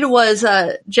Afraid was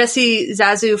Jesse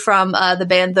Zazu from the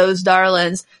band Those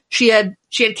Darlings. She had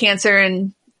cancer,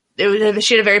 and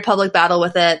she had a very public battle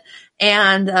with it.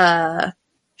 And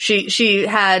she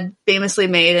had famously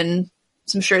made in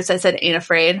some shirts that said "Ain't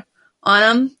Afraid" on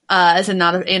them, as in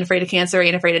not ain't afraid of cancer,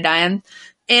 ain't afraid of dying.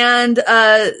 And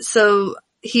so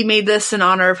he made this in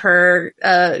honor of her.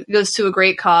 Goes to a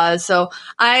great cause. So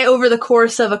over the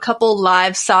course of a couple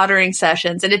live soldering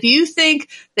sessions, and if you think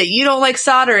that you don't like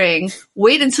soldering,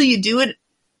 wait until you do it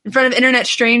in front of internet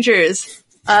strangers.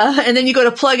 And then you go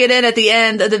to plug it in at the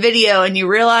end of the video and you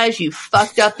realize you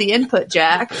fucked up the input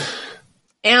jack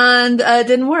and it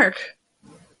didn't work.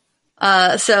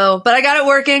 But I got it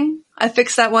working. I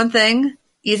fixed that one thing.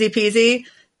 Easy peasy.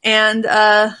 And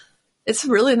it's a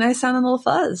really nice sounding little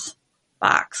fuzz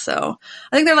box. So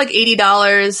I think they're like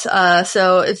 $80.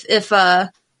 So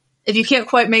if you can't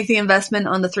quite make the investment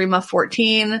on the 3MUF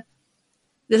 14,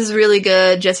 this is really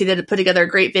good. Jesse put together a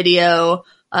great video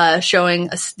showing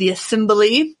the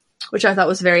assembly, which I thought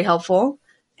was very helpful.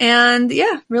 And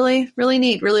yeah, really, really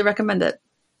neat. Really recommend it.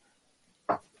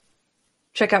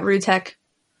 Check out Rudetech.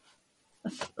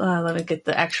 Let me get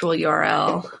the actual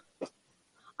URL.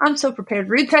 I'm so prepared.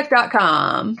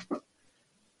 Rudetech.com.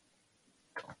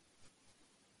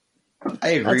 I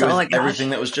agree with everything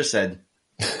that was just said.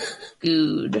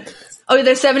 Good. Oh,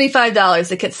 they're $75.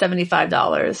 The kit's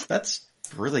 $75. That's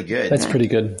really good. That's pretty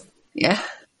good. Yeah.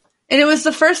 And it was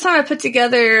the first time I put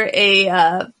together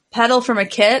a pedal from a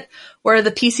kit where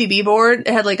the PCB board, it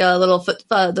had like a little foot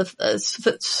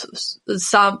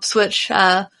switch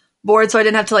board, so I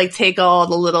didn't have to like take all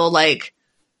the little like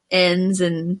ends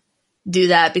and do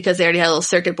that because they already had a little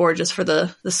circuit board just for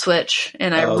the switch,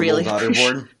 and I really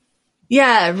board.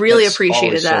 Yeah, really That's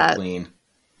appreciated that. So clean.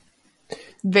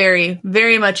 Very,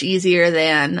 very much easier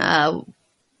than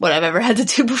what I've ever had to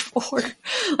do before.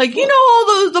 Like,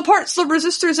 all the parts, the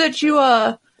resistors that you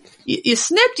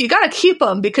snipped, you got to keep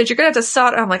them because you're going to have to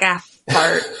solder. I'm like,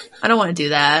 fart. I don't want to do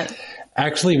that.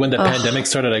 Actually, when the pandemic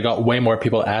started, I got way more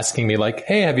people asking me like,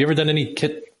 hey, have you ever done any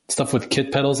kit stuff with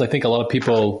kit pedals? I think a lot of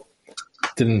people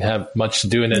didn't have much to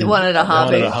do and wanted a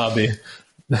hobby.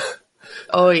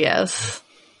 Oh, yes.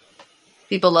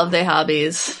 People love their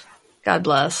hobbies. God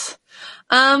bless.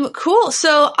 Cool.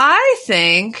 So I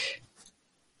think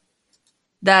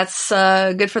that's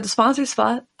good for the sponsor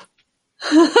spot.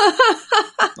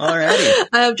 Alrighty.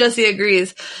 I hope Jesse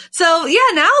agrees. So yeah,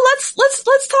 now let's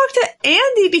talk to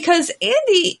Andy, because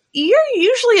Andy, you're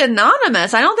usually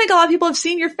anonymous. I don't think a lot of people have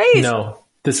seen your face. No.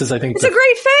 This is, I think... It's a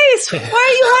great face. Why don't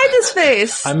you hide this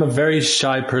face? I'm a very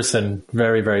shy person.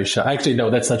 Very, very shy. Actually,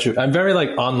 no, that's not true. I'm very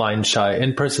online shy.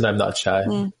 In person, I'm not shy.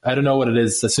 I don't know what it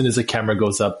is. As soon as the camera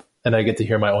goes up and I get to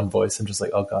hear my own voice, I'm just like,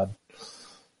 oh God.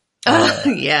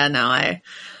 Yeah, no, I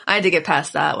had to get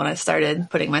past that when I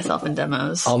started putting myself in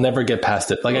demos. I'll never get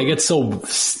past it. I get so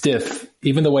stiff,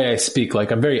 even the way I speak.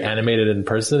 I'm very animated in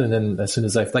person, and then as soon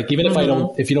as if I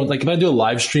do a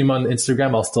live stream on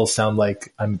Instagram, I'll still sound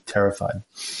like I'm terrified.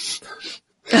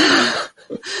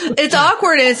 It's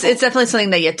awkward. It's definitely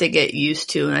something that you have to get used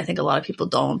to, and I think a lot of people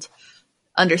don't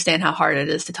understand how hard it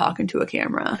is to talk into a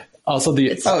camera. Also,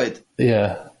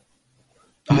 yeah.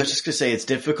 I was just going to say it's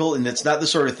difficult, and it's not the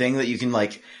sort of thing that you can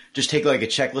just take a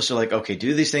checklist of okay,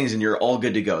 do these things and you're all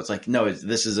good to go. It's no,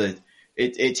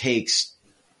 it takes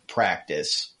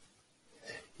practice.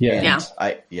 Yeah.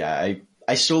 And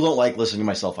I still don't like listening to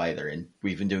myself either. And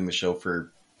we've been doing the show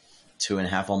for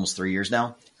 2.5, almost 3 years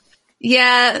now.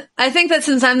 Yeah. I think that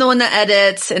since I'm the one that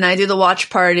edits and I do the watch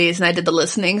parties and I did the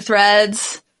listening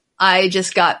threads, I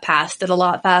just got past it a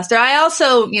lot faster. I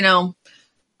also,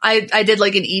 I did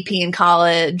an EP in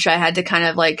college. I had to kind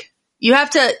of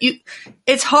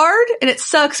it's hard and it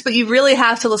sucks, but you really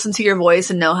have to listen to your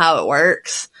voice and know how it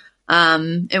works,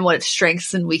 and what its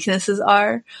strengths and weaknesses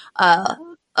are.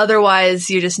 Otherwise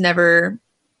you're just never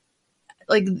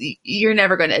you're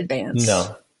never going to advance.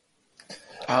 No.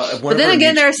 But then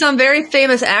again, there are some very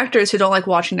famous actors who don't like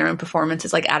watching their own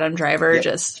performances, like Adam Driver.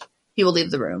 Yep. He will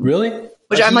leave the room. Really?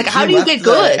 Which I'm how do you get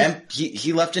good?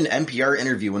 He left an NPR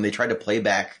interview when they tried to play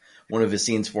back one of his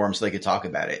scenes for him so they could talk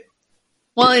about it.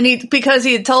 Well, and because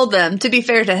he had told them, to be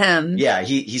fair to him. Yeah,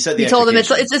 he said he told them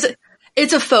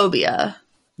it's a phobia.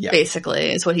 Yeah.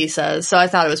 Basically, is what he says. So I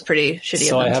thought it was pretty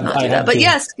shitty of them to not do that. But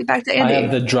yes, get back to Andy. I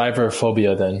have the driver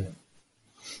phobia then.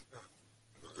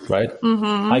 Right?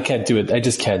 Mm-hmm. I can't do it. I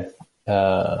just can't.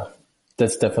 The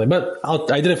that's definitely, but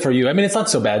I did it for you. I mean, it's not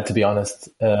so bad, to be honest.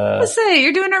 Let's say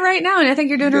you're doing it right now, and I think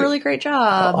you're doing a really great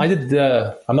job. I did,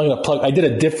 I'm not going to plug, I did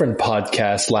a different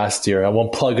podcast last year. I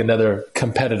won't plug another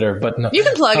competitor, but no. You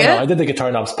can plug it. I did the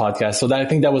Guitar Knobs podcast. So I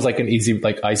think that was like an easy,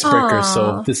 like, icebreaker.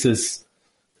 So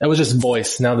that was just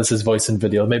voice. Now this is voice and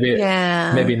video. Maybe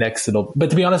next but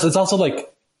to be honest, it's also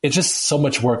like, it's just so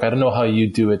much work. I don't know how you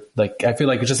do it. Like, I feel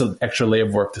like it's just an extra layer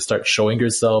of work to start showing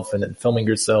yourself and then filming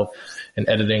yourself and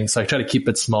editing. So I try to keep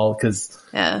it small because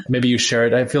maybe you share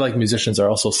it. I feel like musicians are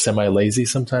also semi-lazy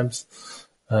sometimes.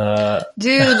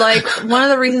 Dude, like one of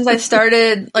the reasons I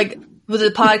started like with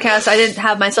the podcast, I didn't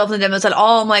have myself in the demos at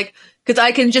all. I'm like, because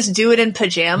I can just do it in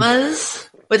pajamas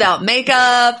without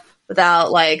makeup,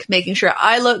 without like making sure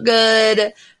I look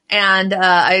good. And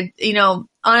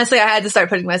honestly, I had to start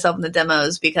putting myself in the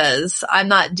demos because I'm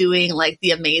not doing like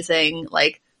the amazing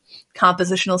like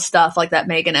compositional stuff like that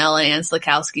Megan Ellen and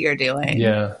Slakowski are doing.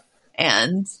 Yeah.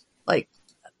 And like,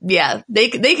 yeah, they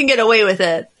can get away with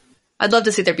it. I'd love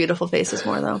to see their beautiful faces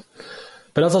more though.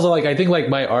 But that's also like, I think like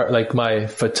my art, like my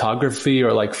photography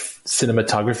or like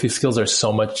cinematography skills are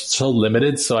so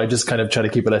limited. So I just kind of try to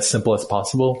keep it as simple as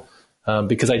possible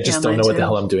because I just don't know what the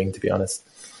hell I'm doing, to be honest.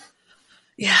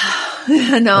 Yeah.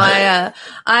 No,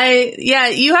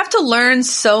 you have to learn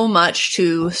so much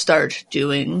to start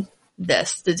doing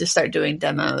this, to just start doing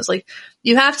demos. Like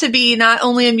you have to be not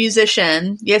only a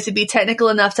musician, you have to be technical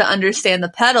enough to understand the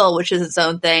pedal, which is its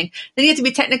own thing. Then you have to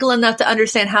be technical enough to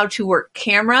understand how to work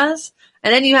cameras.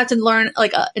 And then you have to learn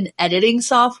like an editing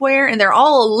software, and they're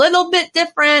all a little bit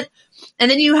different. And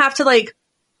then you have to like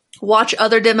watch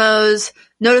other demos,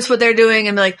 notice what they're doing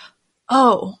and be like,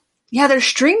 oh, yeah, there's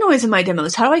string noise in my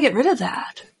demos. How do I get rid of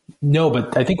that? No,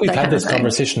 but I think we've had this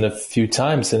conversation a few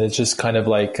times, and it's just kind of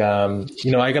like, I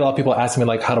get a lot of people asking me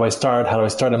like, how do I start?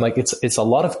 I'm like, it's a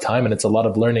lot of time and it's a lot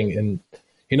of learning. And,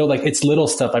 like it's little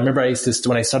stuff. I remember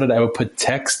when I started, I would put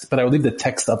text, but I would leave the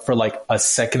text up for like a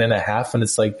second and a half. And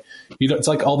it's like, it's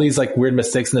like all these like weird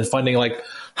mistakes, and then finding like,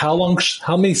 how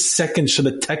many seconds should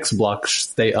a text block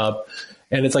stay up?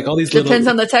 And it's like all these depends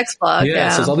on the text block. Yeah,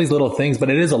 so it's all these little things, but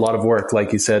it is a lot of work.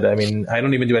 Like you said, I mean, I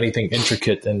don't even do anything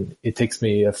intricate, and it takes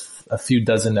me a few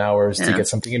dozen hours to get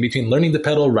something in between learning the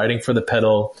pedal, writing for the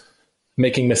pedal,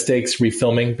 making mistakes,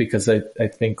 refilming, because I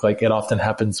think like it often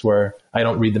happens where I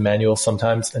don't read the manual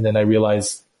sometimes. And then I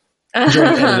realize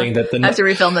during editing that I have to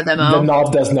refilm the demo. The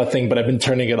knob does nothing, but I've been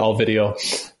turning it all video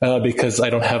because I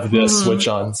don't have this switch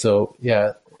on. So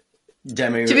yeah.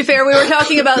 To be fair, we were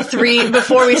talking about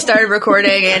before we started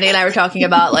recording. Andy and I were talking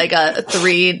about like a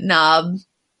 3 knob,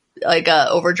 like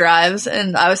overdrives.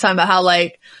 And I was talking about how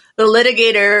like the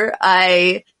litigator,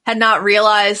 I had not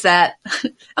realized that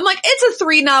I'm like, it's a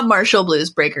 3 knob Marshall blues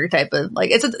breaker type of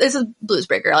like, it's a blues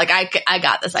breaker. Like I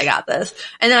got this.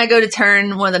 And then I go to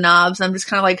turn one of the knobs and I'm just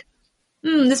kind of like,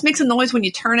 this makes a noise when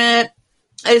you turn it.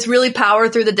 I just really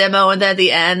powered through the demo, and then at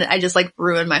the end, I just like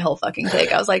ruined my whole fucking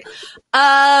take. I was like,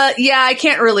 I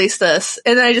can't release this.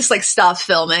 And then I just like stopped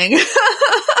filming. And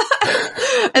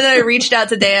then I reached out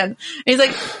to Dan, and he's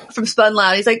like, from Spun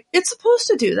Loud, he's like, it's supposed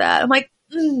to do that. I'm like,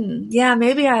 yeah,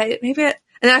 maybe and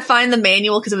then I find the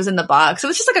manual because it was in the box. It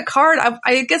was just like a card.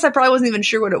 I guess I probably wasn't even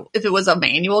sure if it was a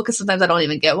manual, because sometimes I don't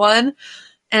even get one.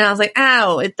 And I was like,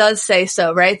 ow, it does say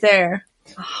so right there.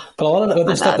 But a lot of the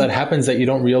other stuff that happens that you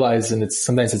don't realize, and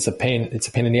sometimes it's a pain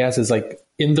in the ass, is like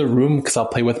in the room, because I'll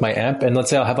play with my amp, and let's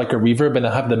say I'll have like a reverb and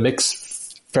I'll have the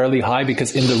mix fairly high,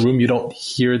 because in the room you don't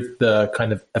hear the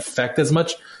kind of effect as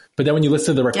much. But then when you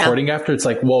listen to the recording after, it's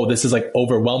like, whoa, this is like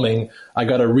overwhelming. I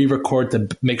got to re-record to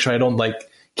make sure I don't like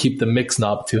keep the mix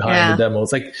knob too high in the demo.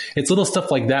 It's like, it's little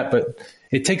stuff like that, but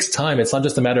it takes time. It's not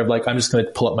just a matter of like, I'm just going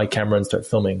to pull up my camera and start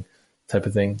filming type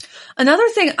of thing. Another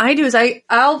thing I do is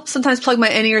I'll sometimes plug my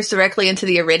in-ears directly into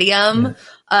the Iridium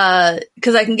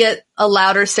because I can get a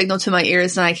louder signal to my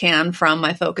ears than I can from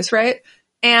my Focusrite.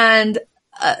 And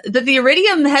the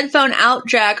Iridium headphone out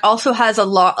jack also has a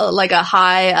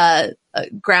high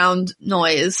ground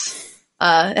noise.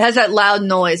 It has that loud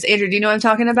noise. Andrew, do you know what I'm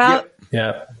talking about?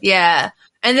 Yep. Yeah.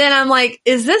 And then I'm like,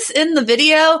 is this in the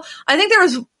video? I think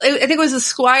it was a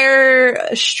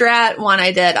Squier Strat one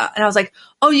I did. And I was like,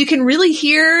 oh, you can really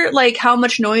hear like how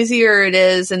much noisier it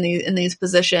is in these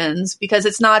positions, because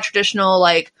it's not traditional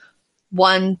like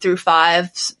 1 through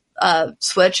 5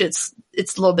 switch. It's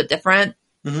a little bit different.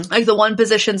 Mm-hmm. Like the 1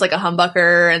 position's like a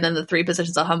humbucker, and then the 3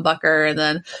 position's a humbucker, and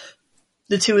then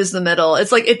the 2 is the middle.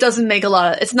 It's like, it doesn't make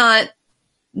it's not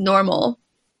normal.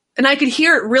 And I could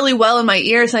hear it really well in my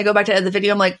ears, and I go back to edit the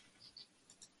video. I'm like,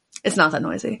 it's not that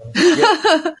noisy.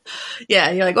 Yep.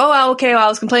 Yeah. You're like, oh, okay. Well, I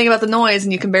was complaining about the noise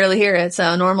and you can barely hear it.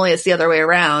 So normally it's the other way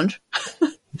around.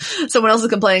 someone else is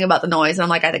complaining about the noise, and I'm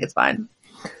like, I think it's fine.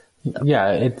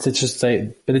 Yeah, it's just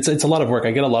but it's a lot of work.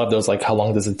 I get a lot of those, like, how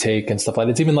long does it take and stuff like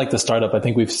that. It's even like the startup. I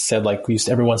think we've said, like,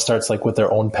 everyone starts like with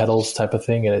their own pedals type of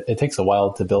thing, and it takes a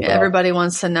while to build. Everybody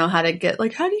wants to know how to get,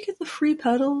 like, how do you get the free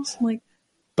pedals? I'm like,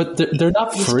 but they're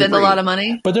not free. You spend a lot of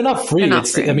money, but they're not free. They're not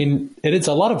free. I mean, it's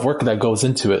a lot of work that goes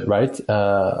into it, right?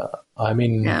 I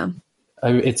mean,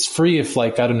 it's free if,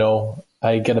 like, I don't know,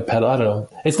 I get a pedal. I don't know.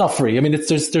 It's not free. I mean,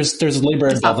 there's labor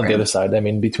involved on the other side. I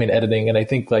mean, between editing, and I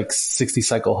think like 60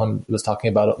 Cycle Hum was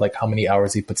talking about it, like how many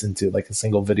hours he puts into like a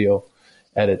single video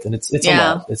edit, and it's a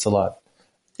lot. It's a lot.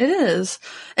 It is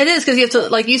because you have to,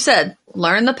 like you said,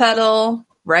 learn the pedal.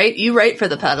 Right, you write for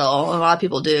the pedal. A lot of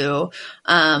people do.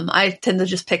 I tend to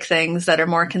just pick things that are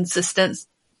more consistent.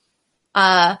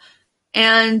 And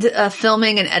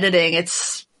filming and editing,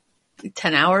 it's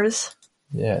 10 hours.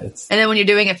 Yeah, and then when you're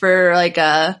doing it for like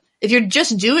if you're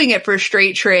just doing it for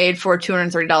straight trade for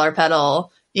 $230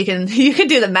 pedal, you can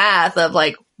do the math of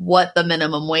like what the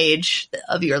minimum wage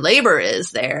of your labor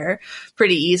is there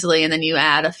pretty easily, and then you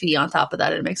add a fee on top of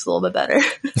that, and it makes it a little bit better.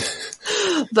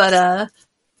 But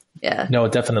yeah, no,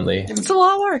 definitely, it's a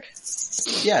lot of work.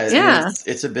 Yeah.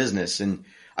 It's a business, and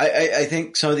I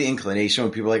think some of the inclination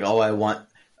when people are like, oh, I want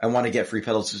to get free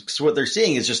pedals, because what they're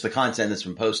seeing is just the content that's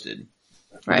been posted.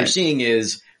 What they're seeing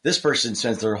is this person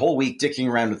spends their whole week dicking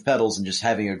around with pedals and just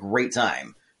having a great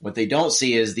time. What they don't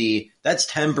see is that's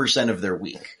 10% of their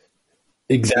week.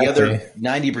 Exactly. The other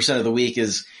 90% of the week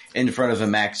is in front of a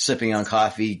Mac, sipping on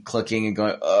coffee, clicking and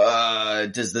going,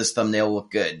 does this thumbnail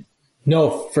look good?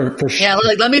 No, for sure. Yeah,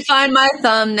 like, let me find my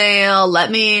thumbnail.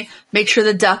 Let me make sure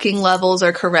the ducking levels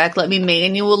are correct. Let me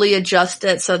manually adjust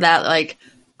it so that, like,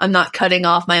 I'm not cutting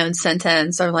off my own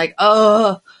sentence. I'm like,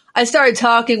 I started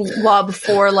talking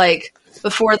before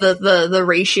the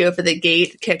ratio for the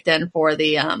gate kicked in for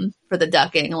the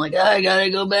ducking. I'm like, I gotta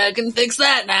go back and fix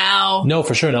that now. No,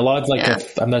 for sure. And a lot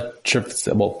of I'm not sure if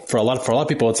for a lot of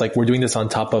people, it's like we're doing this on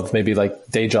top of maybe like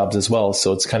day jobs as well.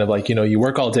 So it's kind of like, you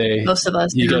work all day. Most of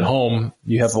us. You get home,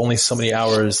 you have only so many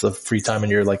hours of free time,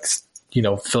 and you're like,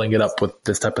 filling it up with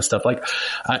this type of stuff. Like,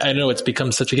 I know it's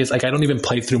become such a case. Like, I don't even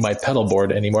play through my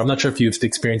Pedalboard anymore. I'm not sure if you've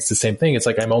experienced the same thing. It's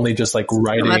like, I'm only just like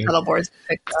writing. My Pedalboard's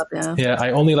picked up, yeah. Yeah,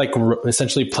 I only like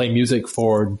essentially play music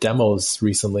for demos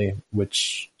recently,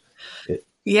 which.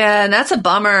 Yeah, and that's a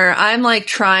bummer. I'm like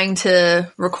trying to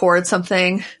record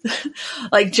something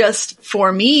like just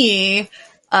for me,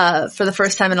 for the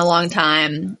first time in a long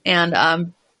time. And,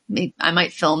 I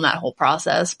might film that whole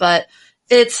process, but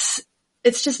it's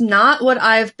just not what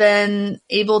I've been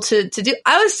able to do.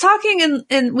 I was talking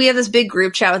and we have this big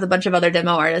group chat with a bunch of other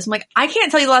demo artists. I'm like, I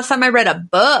can't tell you the last time I read a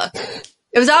book.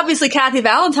 It was obviously Kathy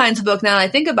Valentine's book now that I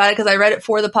think about it, because I read it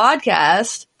for the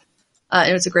podcast.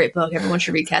 It was a great book. Everyone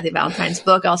should read Kathy Valentine's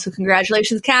book. Also,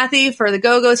 congratulations, Kathy, for the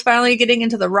Go-Go's finally getting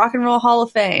into the Rock and Roll Hall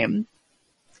of Fame.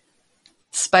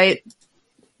 Despite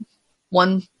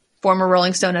one former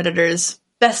Rolling Stone editor's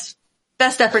best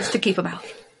efforts to keep them out.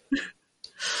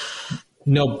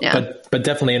 No, yeah. but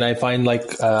definitely. And I find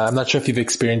like, I'm not sure if you've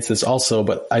experienced this also,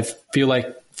 but I feel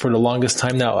like for the longest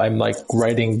time now, I'm like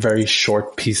writing very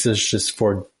short pieces just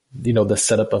for, the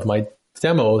setup of my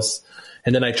demos.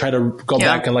 And then I try to go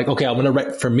back and like, okay, I'm going to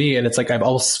write for me. And it's like,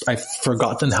 I've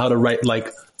forgotten how to write like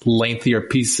lengthier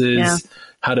pieces,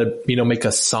 how to, make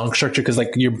a song structure. Cause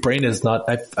like your brain is not,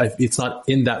 it's not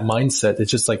in that mindset. It's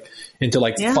just like into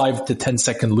like 5 to 10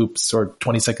 second loops or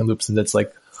 20-second loops. And it's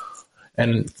like,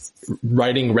 and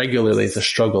writing regularly is a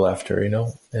struggle after,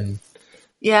 and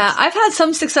yeah, I've had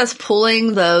some success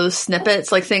pulling those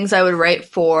snippets, like things I would write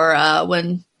for,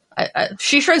 when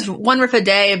She Shreds one riff a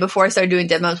day before I started doing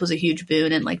demos was a huge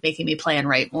boon and like making me play and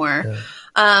write more.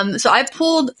 Yeah. So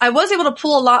I was able to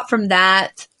pull a lot from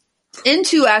that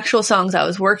into actual songs I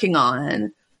was working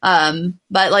on.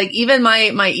 But like even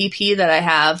my EP that I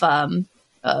have,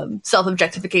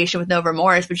 Self-Objectification with No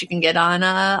Remorse, which you can get on,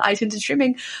 iTunes and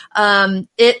streaming.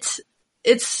 It's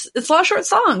a lot of short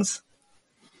songs.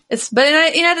 But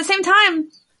at the same time,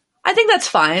 I think that's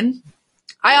fine.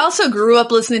 I also grew up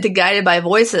listening to Guided by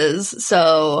Voices,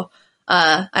 so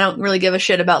I don't really give a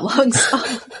shit about long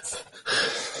songs.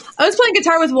 I was playing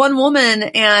guitar with one woman,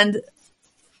 and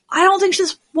I don't think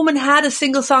this woman had a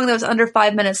single song that was under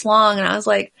 5 minutes long, and I was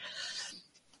like,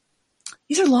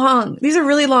 these are long. These are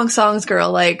really long songs,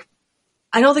 girl. Like,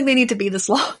 I don't think they need to be this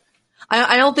long.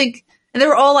 I don't think, and they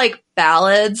were all like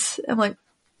ballads. I'm like,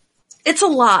 it's a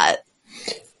lot.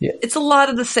 It's a lot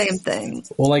of the same thing.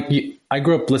 Well, like I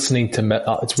grew up listening to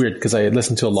metal. It's weird because I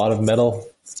listened to a lot of metal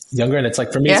younger, and it's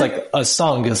like for me, it's like a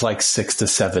song is like 6 to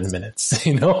 7 minutes,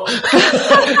 you know.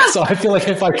 So I feel like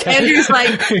if I can't, Andrew's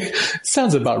like,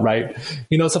 sounds about right,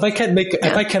 you know. So if I can't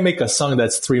make a song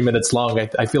that's 3 minutes long,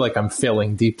 I feel like I'm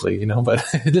failing deeply, you know. But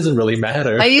it doesn't really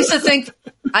matter. I used to think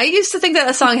that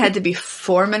a song had to be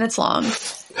 4 minutes long,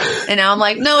 and now I'm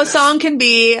like, no, a song can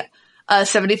be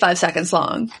 75 seconds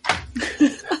long.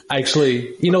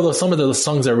 Actually, you know, some of those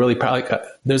songs are really like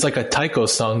there's like a Taiko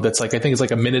song that's like I think it's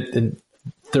like a minute and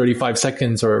 35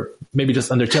 seconds or maybe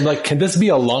just under 2. I'm like, can this be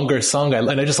a longer song? And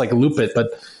I just like loop it, but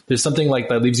there's something like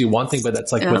that leaves you wanting, but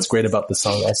that's like what's great about the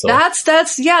song also.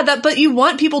 But you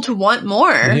want people to want more,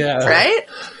 right?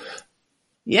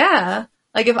 Yeah.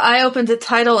 Like if I opened a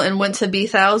Tidal and went to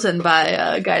B1000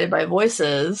 by Guided by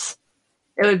Voices,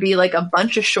 it would be like a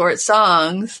bunch of short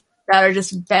songs that are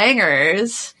just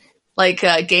bangers, like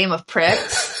Game of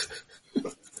Pricks.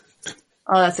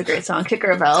 Oh, that's a great song.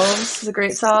 Kicker of Elves is a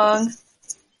great song.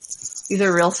 These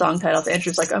are real song titles.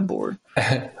 Andrew's like, I'm bored.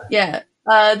 Yeah.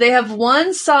 They have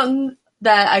one song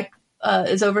that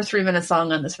is over 3 minutes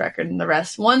long on this record, and the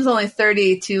rest, one's only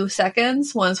 32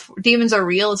 seconds. One's Demons Are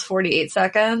Real is 48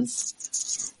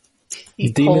 seconds.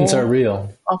 Demons Are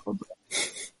Real.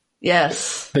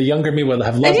 Yes. The younger me would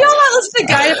have loved. Have y'all not listened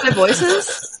to Guided by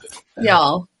Voices?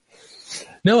 Y'all.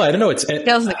 No, I don't know.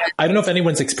 I don't know if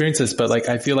anyone's experienced this, but like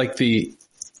I feel like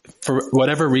for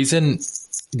whatever reason,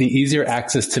 the easier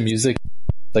access to music,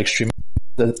 like streaming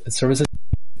the services,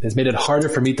 has made it harder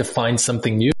for me to find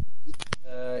something new.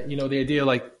 You know, the idea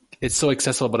like it's so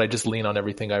accessible, but I just lean on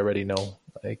everything I already know.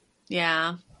 Like,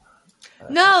 yeah.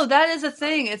 No, that is a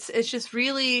thing. It's just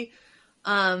really.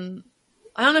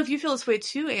 I don't know if you feel this way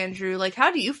too, Andrew. Like,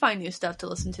 how do you find new stuff to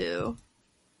listen to?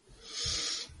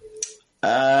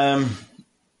 I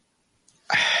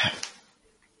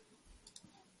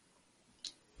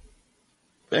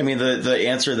mean, the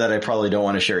answer that I probably don't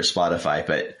want to share is Spotify,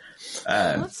 but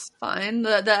that's fine.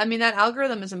 I mean, that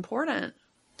algorithm is important.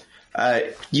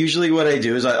 Usually what I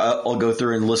do is I'll go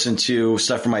through and listen to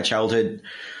stuff from my childhood.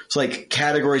 It's like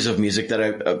categories of music that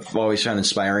I've always found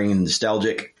inspiring and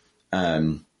nostalgic.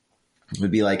 Would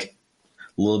be like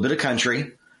a little bit of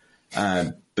country.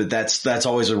 But that's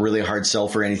always a really hard sell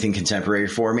for anything contemporary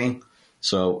for me.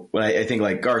 So when I think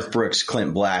like Garth Brooks,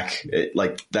 Clint Black,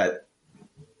 like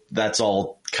that's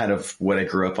all kind of what I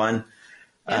grew up on.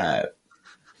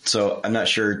 So I'm not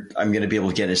sure I'm going to be able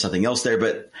to get into something else there,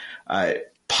 but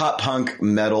pop punk,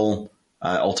 metal,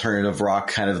 alternative rock,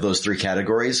 kind of those three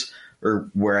categories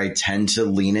are where I tend to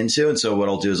lean into. And so what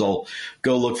I'll do is I'll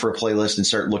go look for a playlist and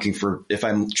start looking for, if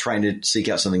I'm trying to seek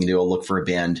out something new, I'll look for a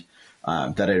band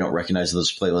that I don't recognize in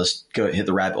those playlists, go hit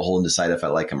the rabbit hole and decide if I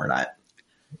like them or not.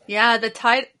 Yeah, the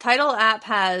Tidal app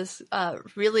has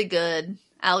really good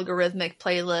algorithmic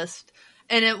playlist,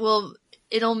 and it'll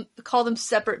call them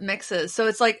separate mixes. So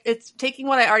it's like it's taking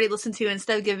what I already listened to,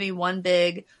 instead of giving me one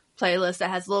big playlist that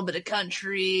has a little bit of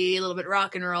country, a little bit of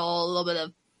rock and roll, a little bit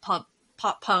of pop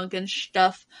punk and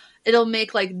stuff. It'll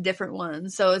make like different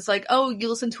ones. So it's like, oh, you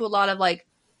listened to a lot of like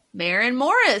Maren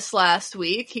Morris last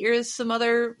week. Here's some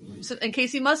other, and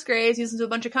Casey Musgraves. You listened to a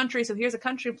bunch of country, so here's a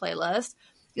country playlist.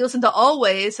 You listen to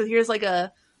Always, so here's like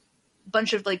a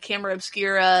bunch of like Camera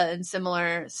Obscura and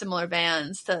similar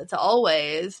bands to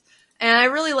Always. And I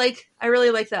really like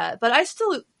that. But I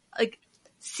still like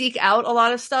seek out a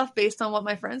lot of stuff based on what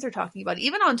my friends are talking about.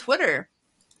 Even on Twitter,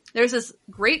 there's this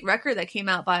great record that came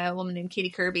out by a woman named Katie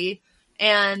Kirby,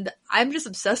 and I'm just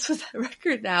obsessed with that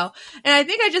record now. And I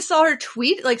think I just saw her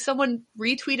tweet, like someone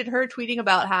retweeted her tweeting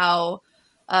about how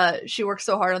she worked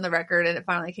so hard on the record and it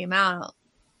finally came out.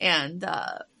 And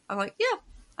I'm like, yeah,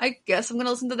 I guess I'm going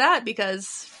to listen to that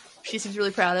because she seems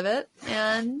really proud of it.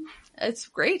 And it's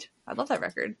great. I love that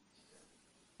record.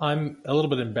 I'm a little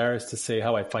bit embarrassed to say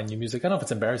how I find new music. I don't know if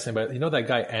it's embarrassing, but you know that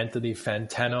guy, Anthony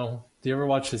Fantano? Do you ever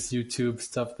watch his YouTube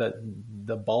stuff? That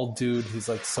the bald dude, he's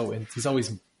like he's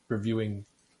always reviewing.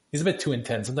 He's a bit too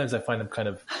intense. Sometimes I find him kind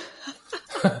of,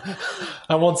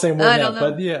 I won't say more now,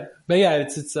 but yeah,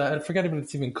 it's I forget what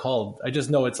it's even called. I just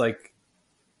know it's like,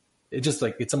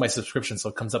 it's on my subscription, so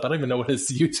it comes up. I don't even know what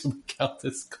his YouTube account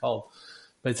is called,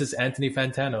 but it's just Anthony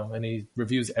Fantano, and he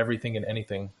reviews everything and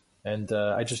anything. And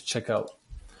I just check out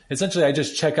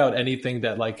anything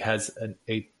that like has an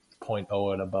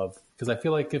 8.0 and above, because I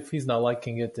feel like if he's not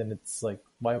liking it, then it's like,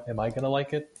 why am I going to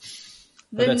like it?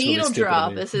 The Needle really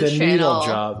Drop is his channel. The Needle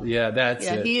Drop, yeah, that's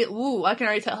it. I can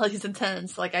already tell he's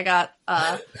intense. Like I got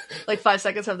like 5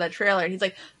 seconds of that trailer, and he's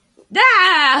like,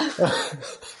 ah.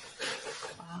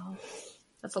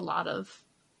 That's a lot of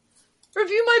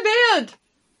review my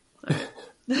band.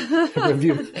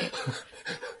 Review.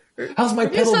 How's my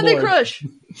pedal Sunday board? Crush.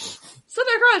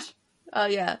 Sunday Crush. Oh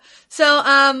yeah. So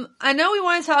I know we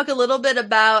want to talk a little bit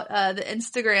about the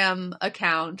Instagram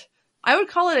account. I would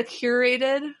call it a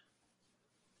curated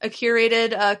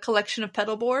collection of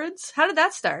pedal boards. How did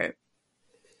that start?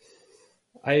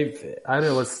 I don't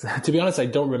know. To be honest, I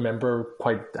don't remember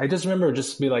quite. I just remember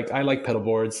just be like, I like pedal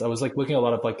boards. I was like looking a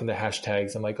lot of like in the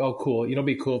hashtags. I'm like, oh, cool. You know,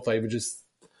 it'd be cool if I would just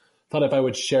thought if I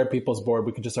would share people's board,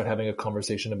 we could just start having a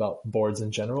conversation about boards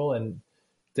in general. And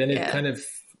then it kind of,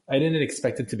 I didn't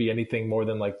expect it to be anything more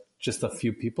than like just a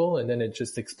few people. And then it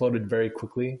just exploded very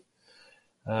quickly.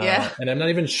 And I'm not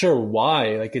even sure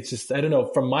why. Like, it's just, I don't know.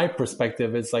 From my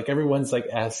perspective, it's like everyone's like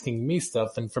asking me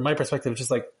stuff. And from my perspective, it's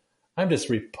just like, I'm just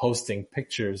reposting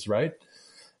pictures, right?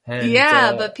 And,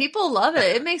 but people love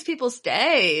it. It makes people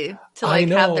stay to like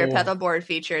have their pedal board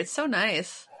feature. It's so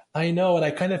nice. I know, and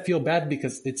I kind of feel bad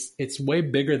because it's way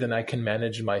bigger than I can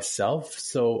manage myself.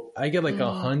 So I get like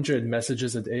 100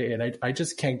 messages a day, and I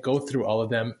just can't go through all of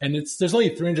them. And there's only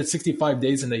 365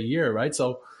 days in a year, right?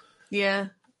 So I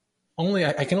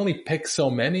can only pick so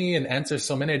many and answer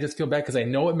so many. I just feel bad because I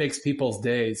know it makes people's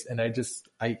days, and I just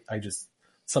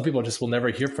some people just will never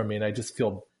hear from me, and I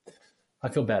feel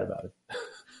bad about it.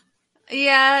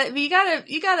 Yeah, but you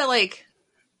gotta like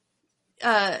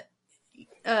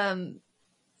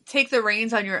take the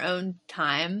reins on your own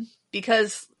time,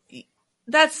 because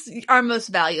that's our most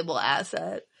valuable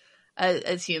asset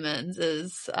as humans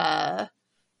is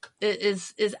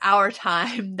our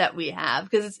time that we have,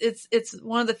 because it's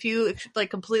one of the few like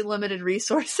completely limited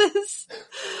resources.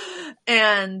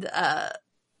 And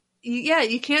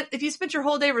you can't, if you spent your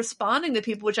whole day responding to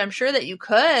people, which I'm sure that you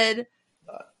could,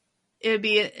 it would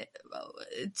be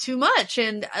too much.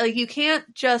 And like, you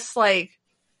can't just like,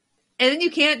 and then you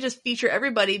can't just feature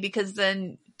everybody, because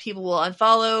then people will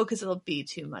unfollow because it'll be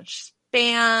too much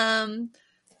spam.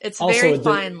 It's a very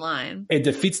fine line. It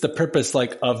defeats the purpose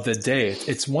like of the day.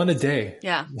 It's one a day.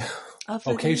 Yeah.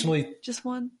 Occasionally. Just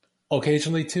one.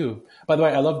 Occasionally two. By the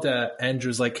way, I loved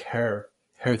Andrew's like hair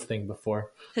thing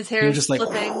before. His hair is just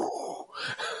flipping.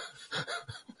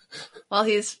 While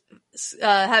he's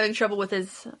having trouble with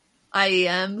his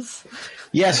IEMs.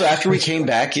 Yeah, so after we came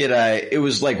back, it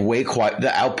was like way quiet.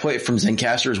 The output from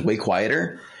Zencastr is way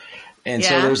quieter. And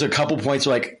so there was a couple points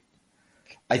where like,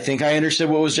 I think I understood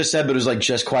what was just said, but it was like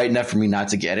just quiet enough for me not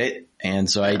to get it. And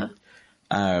so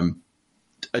I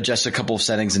adjusted a couple of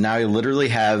settings, and now I literally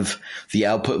have the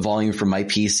output volume from my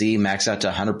PC maxed out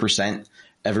to 100%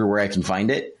 everywhere I can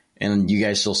find it. And you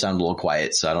guys still sound a little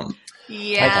quiet, so I don't.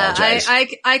 Yeah,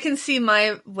 I can see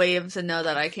my waves and know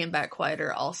that I came back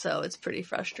quieter also. It's pretty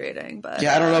frustrating, but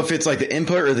I don't know if it's like the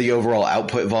input or the overall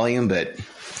output volume, but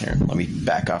here, let me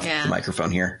back off the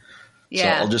microphone here.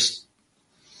 Yeah. So I'll just,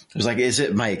 it was like, is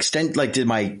it my did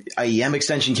my IEM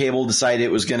extension cable decide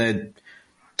it was going to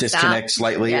disconnect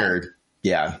slightly or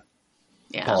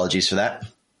apologies for that.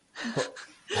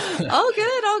 All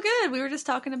good. We were just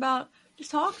talking about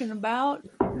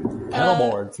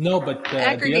pedalboards. No, but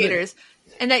aggregators,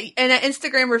 and that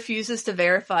Instagram refuses to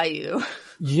verify you.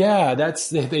 Yeah, that's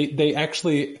they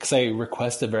actually, because I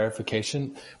request a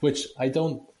verification, which I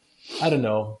don't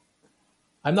know.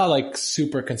 I'm not like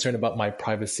super concerned about my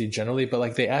privacy generally, but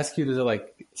like they ask you to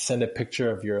like send a picture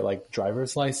of your like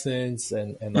driver's license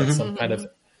and like some kind of,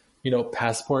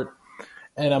 passport.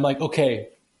 And I'm like, okay,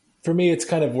 for me, it's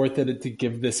kind of worth it to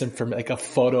give this information, like a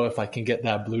photo, if I can get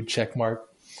that blue check mark.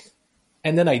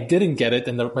 And then I didn't get it,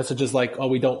 and the message is like, "Oh,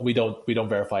 we don't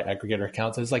verify aggregator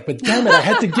accounts." And it's like, but damn it, I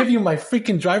had to give you my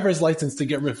freaking driver's license to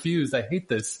get refused. I hate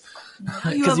this.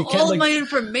 You have all my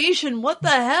information. What the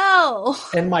hell?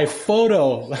 And my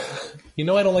photo.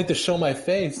 I don't like to show my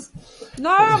face.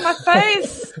 No, my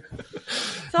face.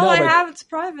 It's all I have. It's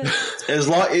private.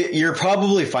 You're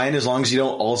probably fine as long as you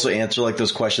don't also answer like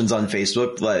those questions on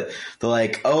Facebook. But they're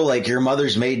like, oh, like your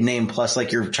mother's maiden name plus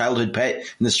like your childhood pet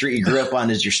in the street you grew up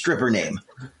on is your stripper name.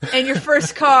 And your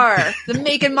first car, the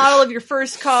make and model of your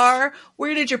first car.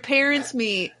 Where did your parents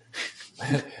meet?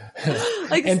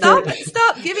 Like,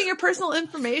 stop giving your personal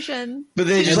information. But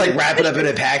they just like wrap it up in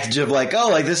a package of like, oh,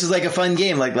 like this is like a fun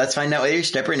game. Like, let's find out what your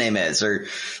stripper name is, or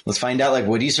let's find out like,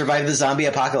 would you survive the zombie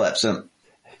apocalypse?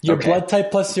 Your blood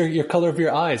type plus your color of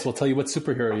your eyes will tell you what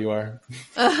superhero you are.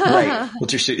 Right.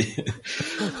 What's your suit?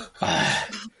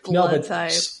 Blood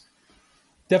type.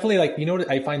 Definitely, like, what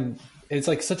I find, it's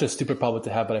like such a stupid problem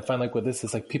to have, but I find like with this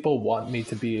is like people want me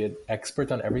to be an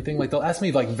expert on everything. Like they'll ask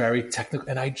me like very technical,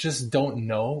 and I just don't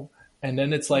know. And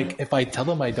then it's like, if I tell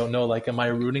them I don't know, like, am I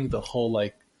ruining the whole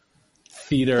like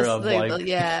theater of like,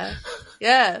 yeah.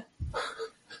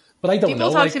 But I don't know.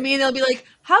 People talk to me and they'll be like,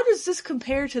 how does this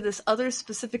compare to this other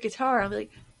specific guitar? I'm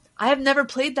like, I have never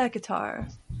played that guitar.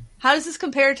 How does this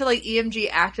compare to like EMG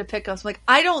active pickups? I'm like,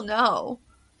 I don't know.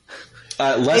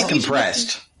 Less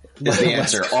compressed is the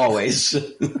answer, always.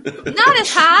 Not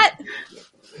as hot.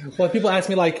 Well, people ask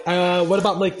me like, what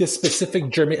about like this specific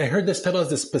I heard this pedal has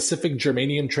this specific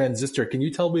germanium transistor. Can you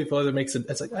tell me if it makes it?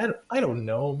 It's like, I don't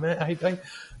know, man.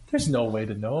 There's no way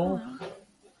to know.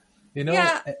 You know?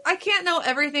 Yeah, I can't know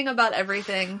everything about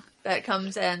everything that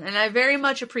comes in, and I very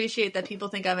much appreciate that people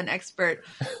think I'm an expert.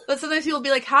 But sometimes people will be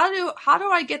like, "How do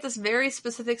I get this very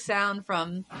specific sound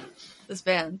from this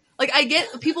band?" Like,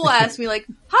 people ask me like,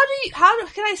 "How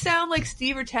can I sound like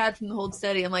Steve or Tad from The Hold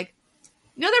Steady?" I'm like,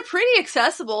 they're pretty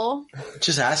accessible.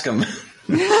 Just ask them.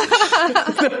 Very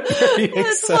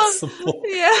accessible.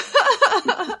 Yeah.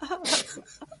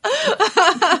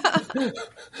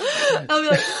 I'll be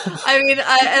like,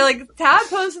 I like Tad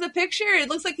posted a picture. It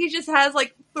looks like he just has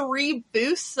like 3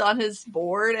 boosts on his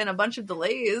board and a bunch of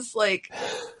delays. Like,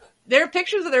 there are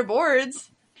pictures of their boards.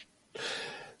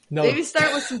 No. Maybe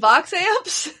start with some box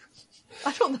amps.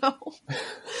 I don't know.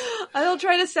 I don't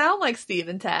try to sound like Steve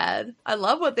and Tad. I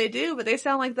love what they do, but they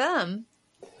sound like them.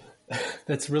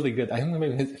 That's really good. I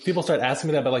think people start asking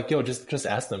me that, but like, yo, just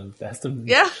ask them. Ask them.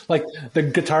 Yeah. Like the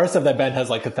guitarist of that band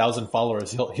has like 1,000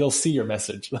 followers. He'll see your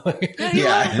message.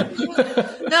 Yeah.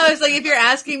 No, it's like if you're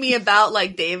asking me about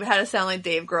like how to sound like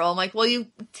Dave Grohl, I'm like, well, you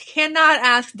cannot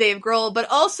ask Dave Grohl, but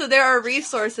also there are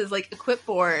resources like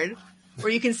Equipboard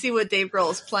where you can see what Dave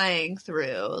Grohl is playing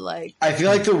through. Like, I feel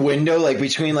like the window, like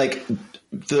between like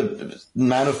the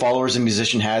amount of followers a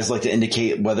musician has, like to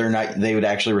indicate whether or not they would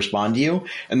actually respond to you,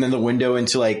 and then the window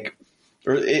into like,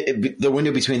 or the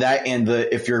window between that and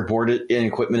if your board and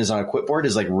equipment is on Equipboard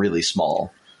is like really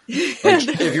small. Like,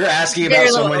 if you're asking about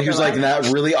someone who's like in that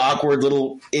really awkward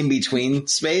little in between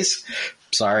space,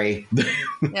 sorry.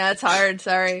 Yeah, it's hard.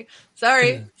 Sorry.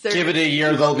 Give it a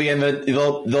year. They'll be in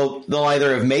they'll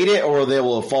either have made it or they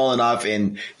will have fallen off,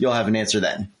 and you'll have an answer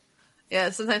then. Yeah,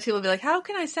 sometimes people will be like, how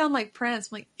can I sound like Prince?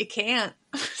 I'm like, you can't.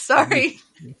 Sorry.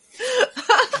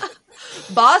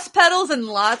 Boss pedals and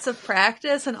lots of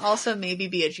practice, and also maybe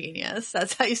be a genius.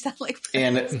 That's how you sound like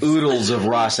Prince. And oodles of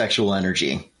raw sexual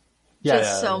energy.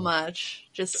 So much.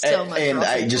 Just so much. And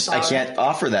I can't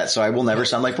offer that, so I will never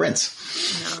sound like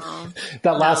Prince. No.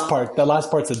 That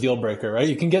last part's a deal breaker, right?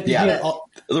 You can get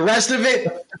the rest of it.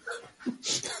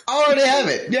 I already have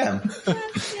it. Yeah.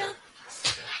 Yeah.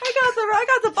 I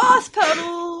got the boss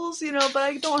pedals, but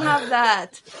I don't have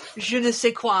that je ne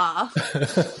sais quoi.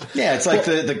 Yeah, it's like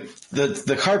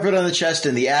the carpet on the chest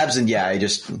and the abs, and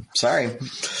sorry.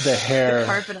 The hair. The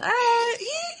carpet.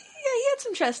 He had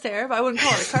some chest hair, but I wouldn't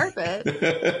call it a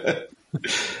carpet.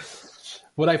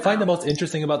 What I find the most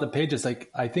interesting about the page is like,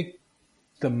 I think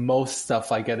the most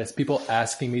stuff I get is people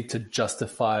asking me to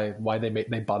justify why they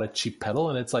bought a cheap pedal,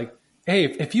 and it's like, hey,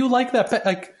 if you like that,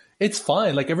 like, it's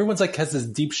fine. Like, everyone's like has this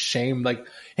deep shame, like,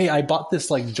 hey, I bought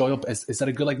this like Joyo. Is that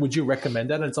a good? Like, would you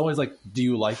recommend that? And it's always like, do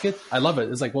you like it? I love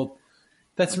it. It's like, well,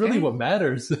 that's really what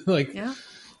matters. Like, yeah.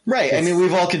 Right. I mean,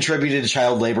 we've all contributed to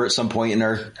child labor at some point in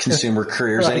our consumer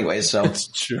careers anyway, so. It's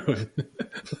true.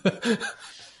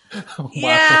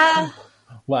 Yeah.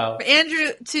 Wow.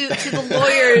 Andrew, to the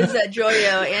lawyers at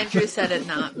Joyo, Andrew said it,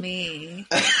 not me.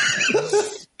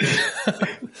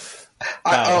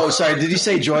 Sorry. Did you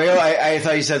say Joyo? I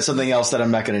thought you said something else that I'm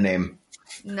not going to name.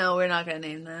 No, we're not going to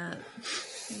name that.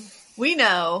 We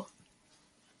know.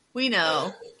 We've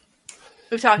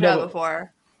talked about it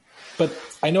before. But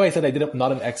I know I said I'm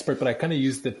not an expert, but I kind of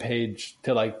used the page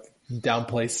to like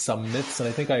downplay some myths, and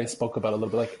I think I spoke about it a little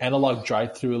bit, like analog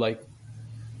drive-through. Like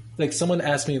someone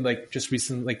asked me like just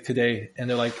recently, like today, and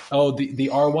they're like, "Oh,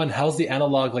 the R1, how's the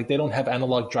analog? Like they don't have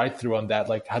analog drive-through on that.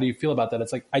 Like, how do you feel about that?"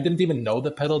 It's like I didn't even know the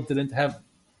pedal didn't have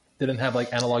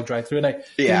like analog drive-through, and at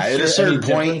a certain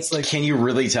point, like, can you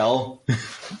really tell?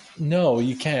 No,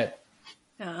 you can't.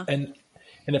 Yeah. And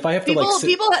if I have people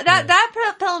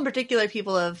that pedal in particular,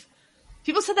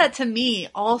 people said that to me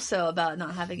also about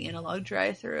not having analog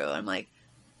drive-through. I'm like,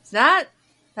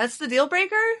 that's the deal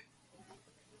breaker?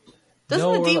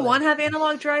 Doesn't the D1 have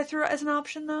analog drive-through as an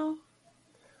option though?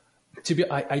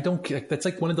 I don't. That's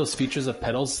like one of those features of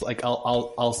pedals. Like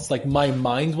I'll like my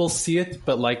mind will see it,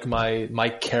 but like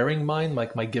my caring mind,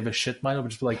 like my give a shit mind, will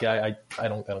just be like, yeah, I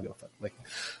don't give a fuck. Like,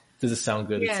 does it sound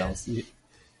good? Yeah. It sounds.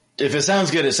 If it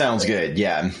sounds good, it sounds good.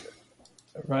 Yeah.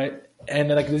 Right. And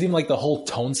then, like, there's even like the whole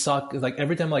tone suck. Like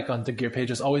every time, like on the gear page,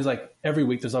 there's always like every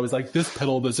week there's always like this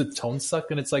pedal does it tone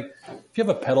suck, and it's like if you have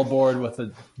a pedal board with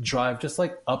a drive, just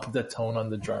like up the tone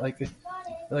on the drive. Like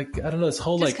I don't know, this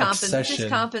whole like obsession. Just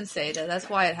compensate it. That's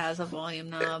why it has a volume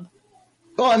knob.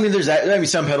 Well, I mean, there's that. I mean,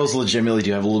 some pedals legitimately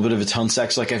do have a little bit of a tone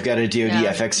sex. Like I've got a DoD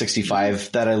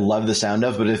FX65 that I love the sound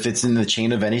of, but if it's in the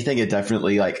chain of anything, it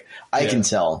definitely I can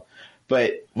tell.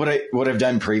 But what I've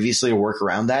done previously to work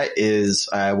around that is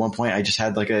at one point I just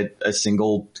had like a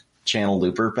single channel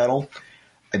looper pedal.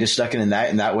 I just stuck it in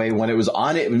that, and that way when it was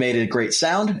on, it made a great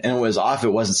sound, and when it was off, it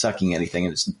wasn't sucking anything,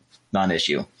 and it's not an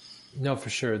issue. No, for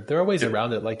sure. There are ways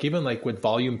around it. Like even like with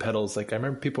volume pedals, like I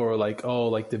remember people were like, oh,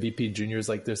 like the VP Juniors,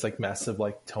 like there's like massive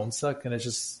like tone suck, and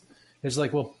it's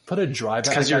like, well, put a drive.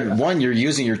 Because you're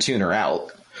using your tuner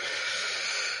out.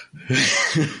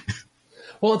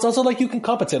 Well, it's also like you can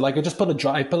compensate. Like I just put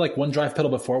like one drive pedal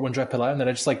before, one drive pedal out, and then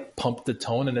I just like pump the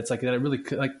tone, and it's like that. It really,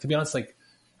 like, to be honest, like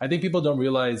I think people don't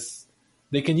realize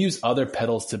they can use other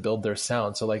pedals to build their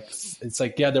sound. So like it's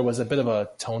like, yeah, there was a bit of a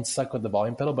tone suck with the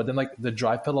volume pedal, but then like the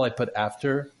drive pedal I put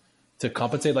after to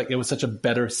compensate, like it was such a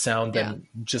better sound than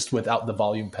just without the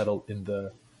volume pedal in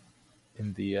the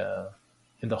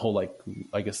whole, like,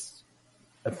 I guess,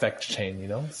 effect chain, you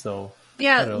know? So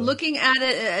yeah, looking at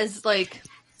it as like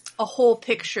a whole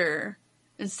picture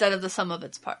instead of the sum of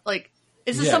its parts. Like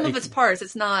it's the sum of its parts.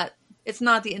 It's not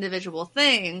the individual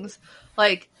things.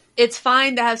 Like it's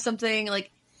fine to have something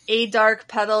like a dark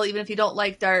pedal, even if you don't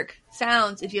like dark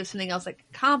sounds, if you have something else that can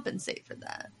compensate for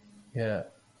that.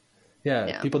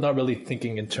 Yeah. People not really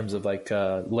thinking in terms of like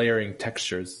layering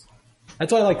textures.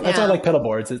 That's why I like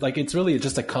pedalboards. It's like it's really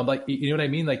just a like, you know what I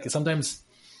mean? Like sometimes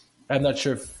I'm not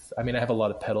sure if I have a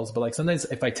lot of pedals, but like sometimes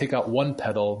if I take out one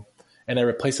pedal and I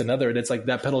replace another, and it's like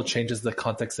that pedal changes the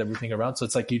context of everything around. So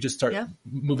it's like you just start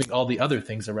moving all the other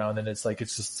things around, and it's like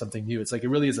it's just something new. It's like it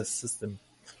really is a system,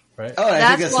 right? Oh,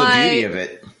 I think that's the beauty of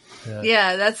it.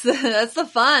 Yeah, that's the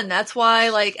fun. That's why,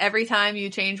 like, every time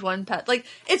you change one pedal, like,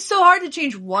 it's so hard to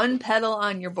change one pedal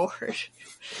on your board.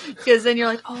 Because then you're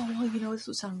like, oh, well, you know, this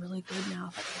would sound really good now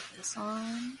if I put this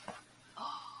on.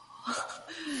 Oh.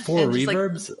 4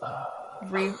 reverbs?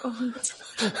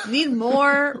 Need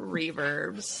more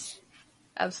reverbs.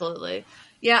 Absolutely.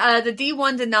 Yeah, the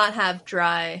D1 did not have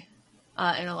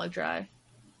analog dry.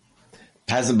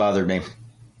 Hasn't bothered me.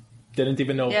 Didn't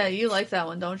even know. Yeah, you like that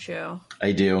one, don't you?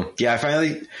 I do. Yeah, I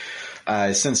finally,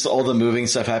 since all the moving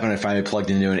stuff happened, I finally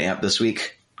plugged into an amp this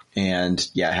week. And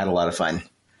yeah, I had a lot of fun.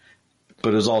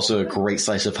 But it was also a great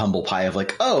slice of humble pie of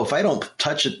like, oh, if I don't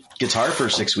touch a guitar for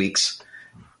 6 weeks,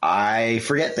 I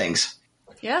forget things.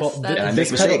 Yes, and I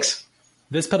make mistakes.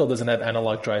 This pedal doesn't have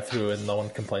analog drive-through, and no one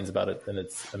complains about it, and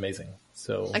it's amazing.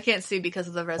 So I can't see because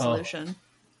of the resolution.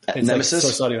 Nemesis? Like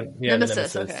Source Audio. Yeah,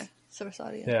 Nemesis, okay. Source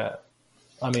Audio. Yeah.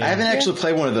 I haven't actually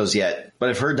played one of those yet, but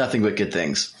I've heard nothing but good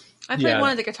things. I played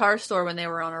one at the Guitar Store when they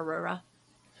were on Aurora.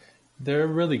 They're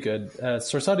really good.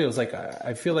 Source Audio is like,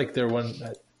 I feel like they're one,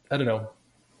 I don't know,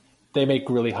 they make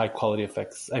really high quality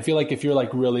effects. I feel like if you're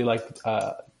like really like,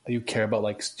 you care about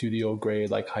like studio grade,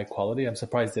 like high quality, I'm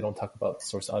surprised they don't talk about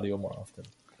Source Audio more often.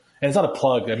 And it's not a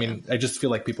plug. I mean, I just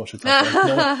feel like people should talk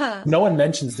about it. No one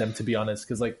mentions them, to be honest,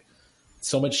 because like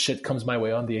so much shit comes my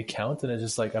way on the account, and it's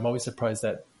just like, I'm always surprised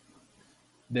that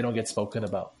they don't get spoken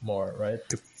about more, right?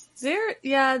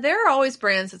 There are always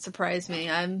brands that surprise me.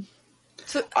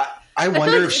 I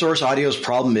wonder if Source Audio's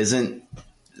problem isn't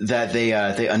that they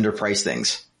underprice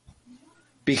things.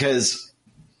 Because,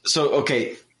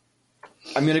 okay,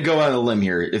 I'm going to go on a limb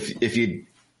here if you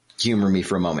humor me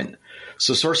for a moment.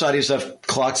 So Source Audio stuff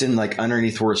clocks in like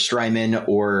underneath where Strymon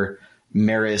or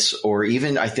Maris, or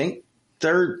even I think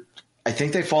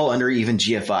they fall under even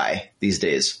GFI these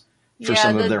days for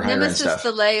some of their higher end stuff. The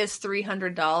Nemesis delay is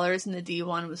 $300, and the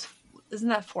D1 isn't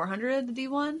that $400? The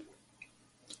D1?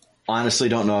 Honestly,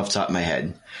 don't know off the top of my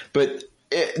head, but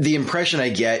the impression I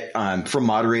get from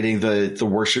moderating the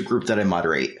worship group that I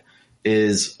moderate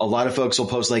is a lot of folks will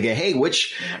post like, hey,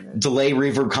 which delay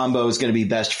reverb combo is going to be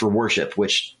best for worship?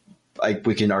 Which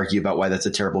we can argue about why that's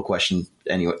a terrible question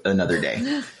another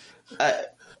day.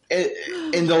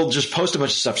 And they'll just post a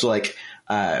bunch of stuff. So like,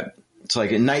 it's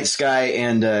like a Night Sky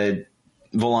and a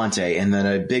Volante, and then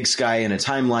a Big Sky and a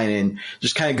Timeline, and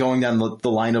just kind of going down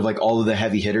the line of like all of the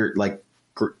heavy hitter, like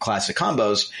classic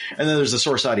combos. And then there's the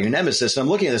Source Audio Nemesis. And I'm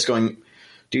looking at this going,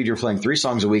 dude, you're playing 3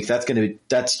 songs a week.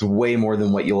 That's way more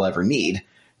than what you'll ever need.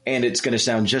 And it's going to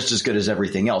sound just as good as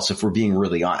everything else. If we're being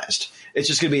really honest, it's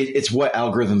just going to be, it's what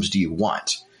algorithms do you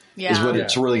want is what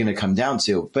it's really going to come down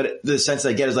to. But the sense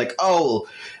I get is like, oh,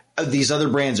 these other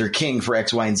brands are king for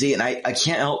X, Y, and Z. And I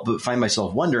can't help but find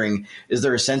myself wondering, is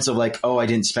there a sense of like, oh, I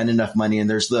didn't spend enough money? And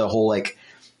there's the whole like,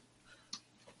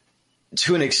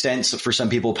 to an extent, for some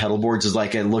people, pedalboards is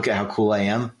like a look at how cool I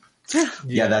am.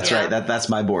 Yeah, that's right. That's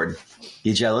my board.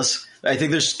 You jealous? I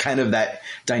think there's kind of that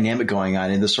dynamic going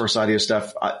on, and the Source Audio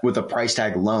stuff with a price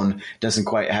tag alone doesn't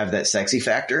quite have that sexy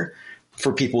factor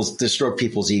for to stroke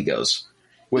people's egos,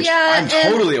 which I'm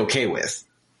totally okay with.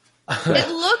 It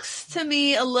looks to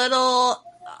me a little,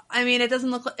 I mean, it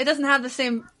doesn't have the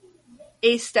same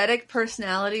aesthetic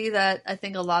personality that I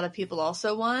think a lot of people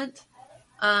also want.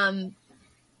 I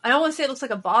don't want to say it looks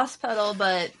like a Boss pedal,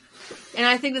 and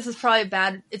I think this is probably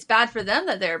bad. It's bad for them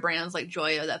that there are brands like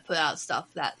Joyo that put out stuff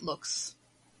that looks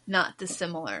not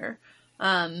dissimilar.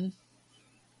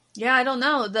 Yeah, I don't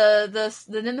know. The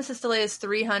Nemesis Delay is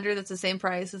 $300. That's the same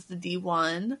price as the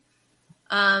D1.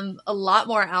 A lot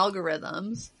more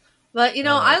algorithms, but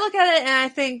I look at it and I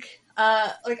think,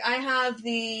 like I have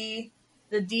the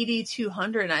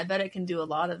DD200, and I bet it can do a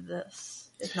lot of this,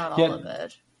 if not all of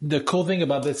it. The cool thing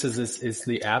about this is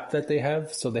the app that they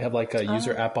have. So they have like a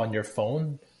user app on your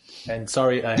phone. And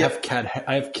sorry, I have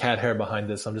cat hair behind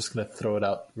this. I'm just going to throw it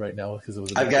out right now because it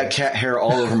was. I've got cat hair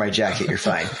all over my jacket. You're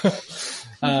fine.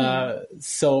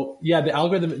 So yeah, the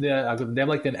algorithm, they have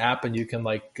like an app, and you can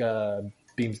like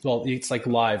it's like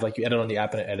live, like you edit on the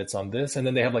app and it edits on this, and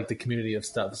then they have like the community of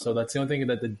stuff. So that's the only thing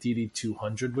that the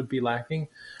DD200 would be lacking.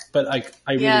 But like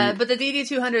but the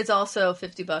DD200 is also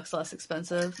 $50 less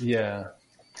expensive. Yeah.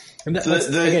 And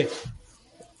the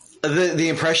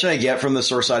impression I get from the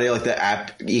Source Audio, like the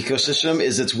app ecosystem,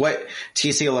 is it's what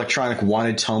TC Electronic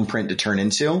wanted Tone Print to turn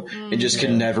into, and just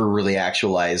could never really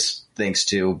actualize thanks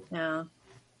to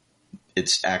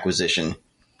its acquisition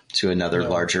to another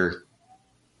larger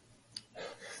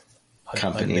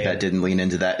company that didn't lean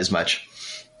into that as much.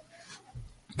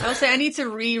 I would say I need to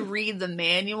reread the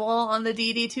manual on the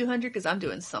DD200 because I'm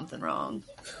doing something wrong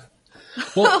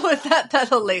with that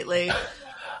pedal lately.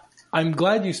 I'm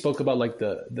glad you spoke about like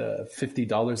the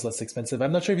 $50 less expensive.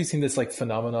 I'm not sure if you've seen this like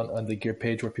phenomenon on the gear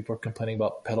page where people are complaining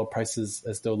about pedal prices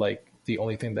as though like the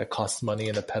only thing that costs money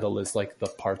in a pedal is like the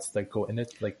parts that go in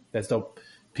it. Like as though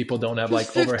people don't have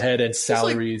like overhead and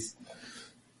salaries.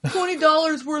 Like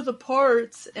 $20 worth of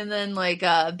parts, and then like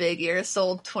Big Ear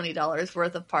sold $20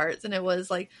 worth of parts, and it was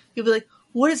like people be like,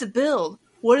 "What does it build?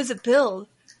 What does it build?"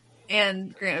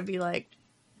 And Grant would be like,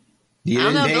 "You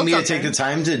didn't pay me to take the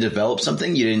time to develop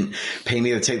something. You didn't pay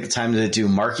me to take the time to do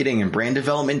marketing and brand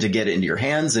development to get it into your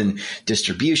hands and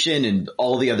distribution and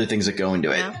all the other things that go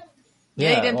into it."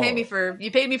 Yeah, you didn't pay me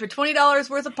you paid me for $20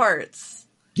 worth of parts.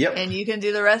 Yep. And you can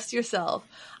do the rest yourself.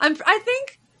 I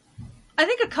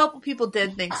think a couple people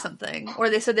did think something, or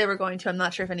they said they were going to. I'm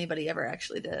not sure if anybody ever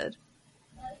actually did.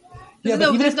 There's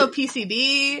no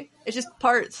PCB. It's just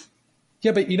parts.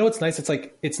 Yeah, but what's nice? It's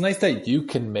like, it's nice that you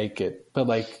can make it, but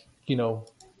like,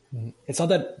 it's not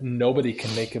that nobody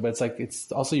can make it, but it's like,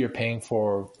 it's also you're paying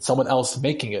for someone else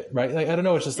making it, right? Like, I don't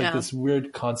know. It's just like this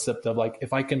weird concept of like,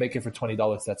 if I can make it for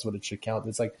 $20, that's what it should count.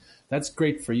 It's like, that's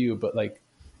great for you, but like,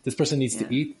 this person needs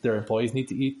to eat. Their employees need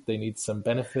to eat. They need some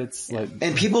benefits. Yeah.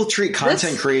 And people treat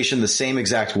content creation the same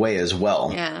exact way as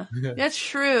well. Yeah, that's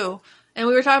true. And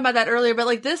we were talking about that earlier, but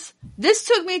like this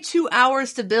took me 2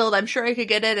 hours to build. I'm sure I could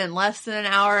get it in less than an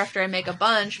hour after I make a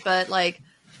bunch, but like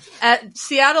at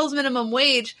Seattle's minimum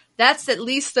wage, that's at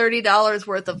least $30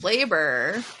 worth of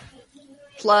labor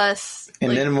plus.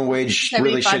 And minimum wage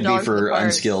really should be for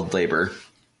unskilled labor.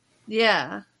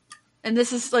 Yeah. And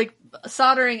this is like,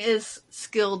 soldering is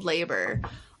skilled labor,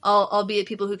 albeit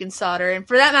people who can solder. And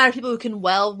for that matter, people who can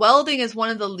weld. Welding is one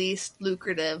of the least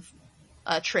lucrative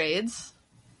trades,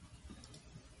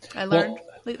 I learned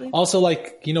lately. Also,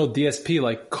 like, DSP,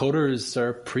 like coders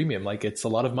are premium. Like it's a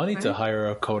lot of money to hire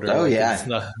a coder. Oh, like, yeah. It's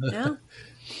not...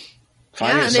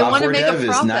 Finding a software dev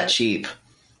is not cheap.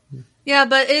 Yeah,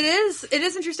 but it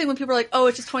is interesting when people are like, "Oh,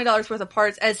 it's just $20 worth of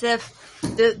parts," as if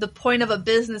the point of a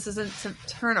business isn't to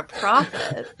turn a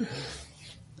profit.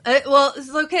 Well, it's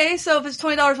okay. So if it's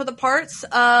 $20 worth of parts,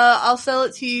 I'll sell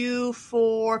it to you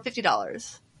for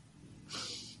 $50,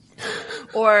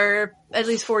 or at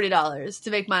least $40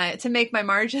 to make my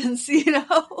margins,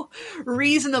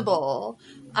 reasonable.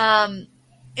 And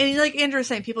like Andrew was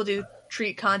saying, people do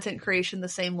treat content creation the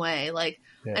same way. Like,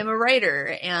 I'm a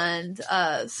writer, and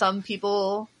some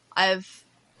people I've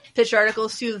pitched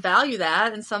articles to value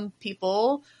that, and some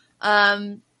people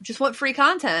just want free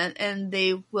content, and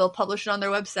they will publish it on their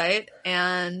website.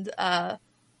 And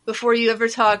before you ever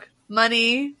talk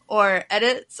money or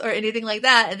edits or anything like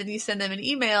that, and then you send them an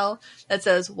email that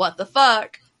says, "What the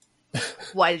fuck?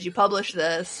 Why did you publish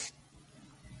this?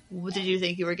 Did you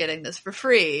think you were getting this for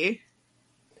free?"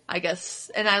 I guess,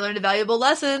 and I learned a valuable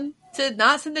lesson to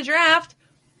not send a draft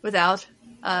without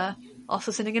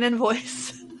also sending an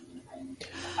invoice.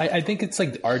 I think it's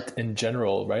like art in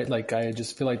general, right? Like I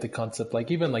just feel like the concept, like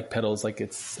even like pedals, like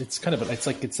it's kind of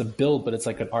it's a build, but it's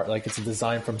like an art, like it's a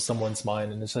design from someone's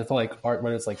mind, and it's I feel like art,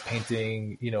 whether it's like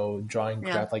painting, drawing,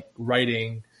 craft, like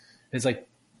writing, it's like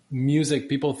music.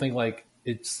 People think like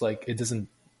it's like it doesn't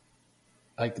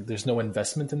like there's no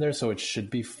investment in there, so it should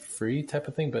be free type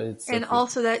of thing. But it's and like,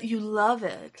 also that you love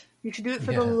it. You should do it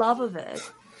for the love of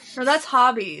it. No, that's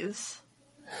hobbies.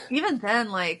 Even then,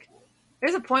 like.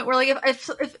 There's a point where, like, if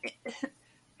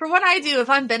for what I do, if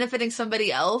I'm benefiting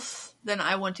somebody else, then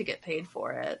I want to get paid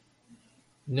for it.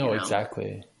 No,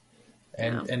 exactly.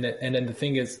 And then the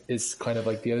thing is kind of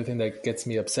like the other thing that gets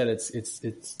me upset.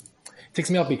 It takes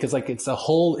me off because like it's a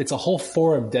whole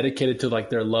forum dedicated to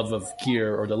like their love of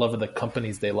gear or the love of the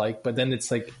companies they like. But then it's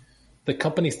like the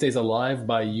company stays alive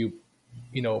by you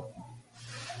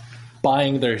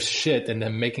buying their shit and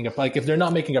then making like if they're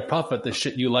not making a profit, the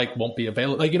shit you like won't be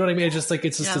available. Like, you know what I mean? It's just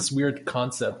this weird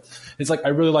concept. It's like I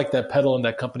really like that pedal and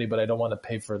that company, but I don't want to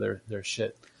pay for their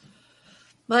shit.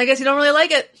 Well, I guess you don't really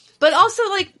like it, but also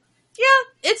like,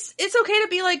 it's okay to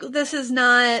be like, this is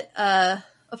not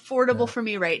affordable for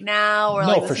me right now, or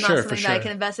like this is not something that I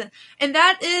can invest in, and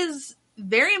that is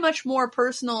very much more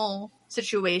personal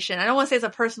situation. I don't want to say it's a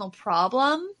personal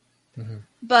problem,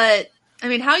 but. I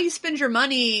mean, how you spend your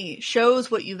money shows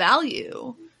what you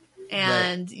value.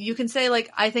 And you can say,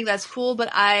 like, I think that's cool, but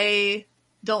I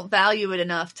don't value it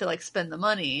enough to, like, spend the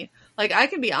money. Like, I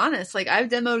can be honest. Like, I've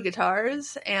demoed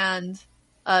guitars, and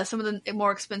some of the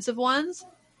more expensive ones,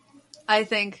 I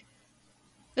think,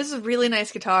 this is a really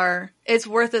nice guitar. It's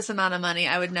worth this amount of money.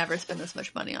 I would never spend this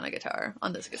much money on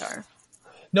this guitar.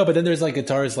 No, but then there's, like,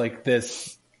 guitars like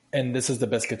this, and this is the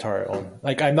best guitar I own.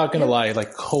 Like, I'm not going to lie.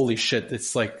 Like, holy shit.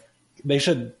 It's, like... They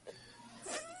should,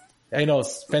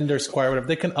 Fender, Squier, whatever.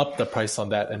 They can up the price on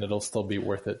that, and it'll still be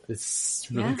worth it. It's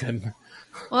really good.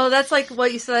 Well, that's like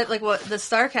what you said, like what the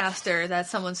Starcaster that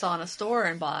someone saw in a store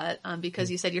and bought,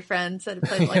 because you said your friend said it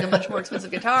played like a much more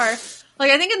expensive guitar. Like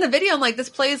I think in the video, I'm like, this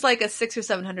plays like a $600 or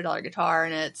 $700 guitar,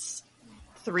 and it's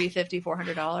 $350,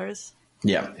 $400.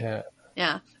 Yeah.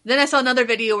 Yeah. Then I saw another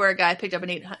video where a guy picked up an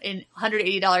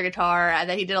 $180 guitar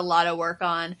that he did a lot of work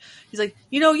on. He's like,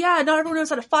 not everyone knows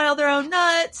how to file their own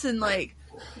nuts and like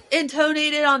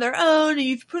intonate it on their own. And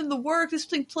you've put in the work. This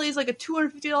thing plays like a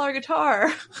 $250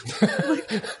 guitar.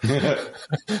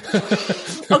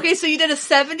 Okay, so you did a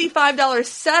 $75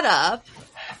 setup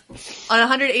on a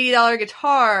 $180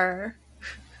 guitar.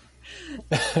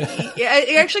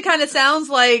 It actually kind of sounds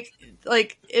like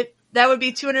it. That would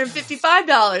be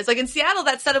 $255. Like in Seattle,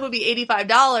 that setup would be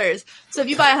 $85. So if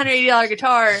you buy a $180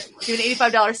 guitar, do an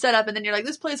 $85 setup, and then you're like,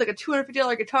 this plays like a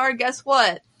 $250 guitar, guess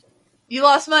what? You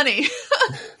lost money.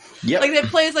 Yep. Like it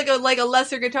plays like a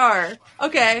lesser guitar.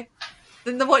 Okay.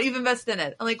 Then what you've invested in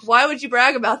it. I'm like, why would you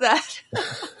brag about that?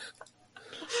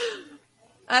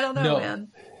 I don't know,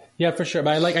 man. Yeah, for sure.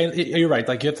 But you're right.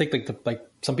 Like you have to think like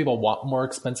some people want more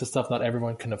expensive stuff. Not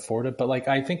everyone can afford it. But like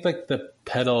I think like the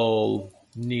pedal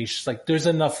niche, like there's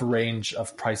enough range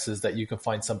of prices that you can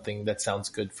find something that sounds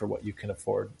good for what you can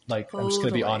afford. Like I'm just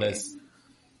gonna be honest,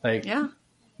 like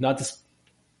not to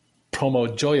promo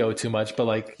Joyo too much, but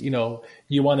like you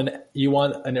want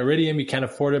an Iridium, you can't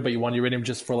afford it, but you want Iridium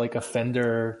just for like a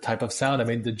Fender type of sound. I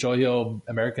mean the Joyo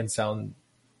American sound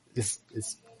is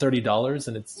 $30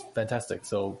 and it's fantastic.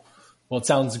 So it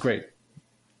sounds great.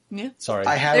 Sorry,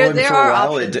 I had one for a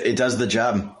while. It does the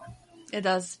job. It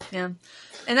does, yeah.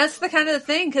 And that's the kind of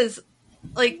thing, because,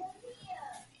 like,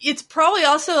 it's probably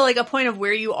also, like, a point of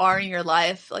where you are in your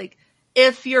life. Like,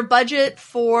 if your budget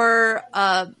for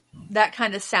that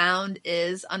kind of sound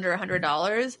is under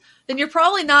 $100, then you're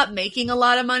probably not making a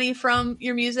lot of money from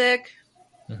your music,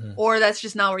 or that's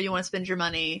just not where you want to spend your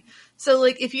money. So,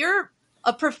 like, if you're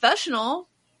a professional,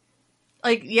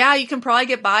 like, yeah, you can probably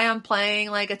get by on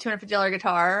playing, like, a $250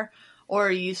 guitar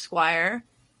or use Squier.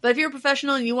 But if you're a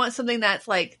professional and you want something that's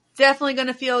like definitely going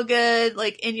to feel good,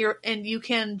 like and you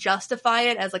can justify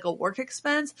it as like a work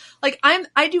expense. Like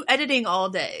I do editing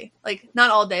all day, like not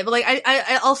all day, but like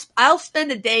I'll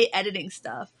spend a day editing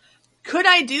stuff. Could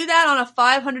I do that on a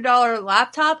 $500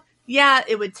 laptop? Yeah,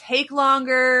 it would take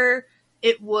longer.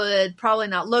 It would probably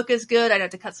not look as good. I'd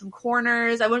have to cut some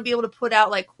corners. I wouldn't be able to put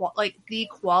out like the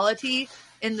quality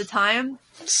in the time.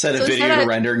 Set a video to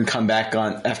render and come back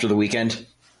on after the weekend.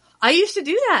 I used to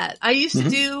do that. I used to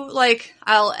do like,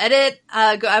 I'll edit,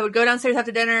 I would go downstairs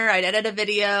after dinner, I'd edit a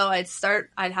video,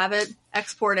 I'd have it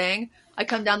exporting, I'd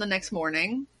come down the next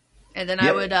morning, and then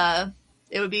it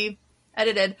would be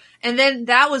edited. And then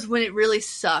that was when it really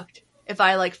sucked if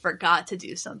I like forgot to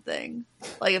do something.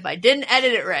 Like if I didn't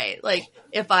edit it right, like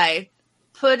if I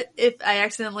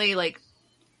accidentally like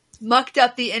mucked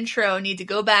up the intro, need to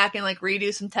go back and like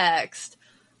redo some text,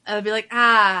 I would be like,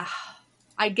 I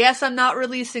guess I'm not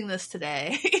releasing this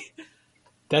today.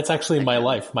 That's actually my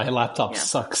life. My laptop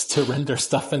sucks to render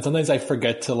stuff, and sometimes I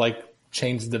forget to like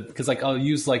change because like I'll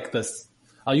use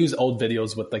old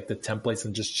videos with like the templates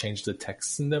and just change the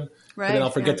text in them. Right. But then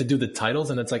I'll forget to do the titles,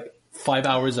 and it's like 5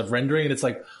 hours of rendering, and it's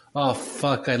like, oh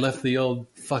fuck, I left the old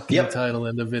fucking title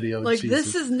in the video. Like,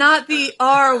 Jesus. this is not the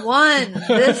R1.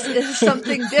 This is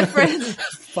something different.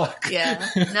 Fuck. Yeah.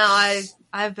 No,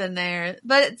 I've been there.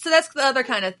 But so that's the other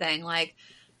kind of thing. Like,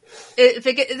 there's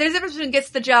a difference between gets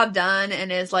the job done and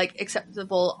is like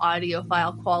acceptable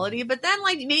audiophile quality. But then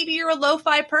like maybe you're a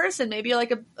lo-fi person, maybe you're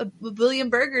like a William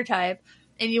Berger type,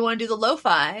 and you want to do the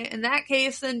lo-fi. In that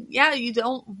case, then you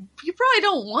probably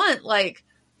don't want like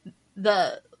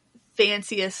the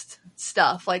fanciest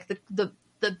stuff, like the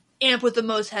amp with the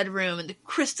most headroom and the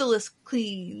crystallis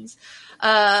cleans.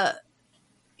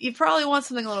 You probably want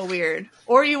something a little weird,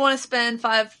 or you want to spend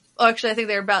actually I think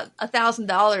they're about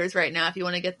 $1,000 right now if you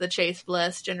want to get the Chase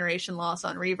Bliss Generation Loss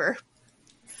on Reverb.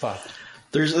 Fuck.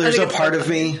 There's a part of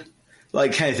me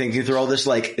like kind of thinking through all this,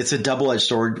 like it's a double-edged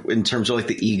sword in terms of like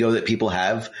the ego that people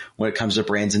have when it comes to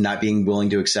brands and not being willing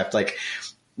to accept like,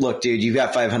 look, dude, you've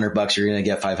got $500, you're going to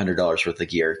get $500 worth of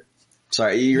gear.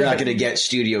 Sorry, you're not going to get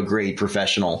studio grade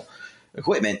professional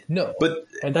equipment. No, but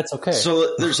and that's okay.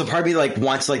 So there's a part of me like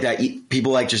wants like that.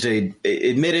 People like just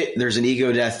admit it. There's an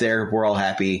ego death there. We're all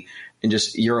happy and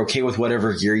just you're okay with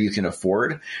whatever gear you can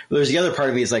afford. But there's the other part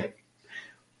of me is like,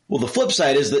 well, the flip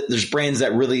side is that there's brands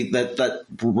that really that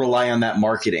rely on that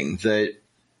marketing. I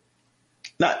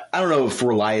don't know if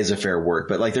rely is a fair word,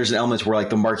 but like there's an element where like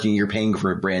the marketing you're paying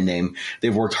for a brand name,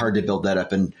 they've worked hard to build that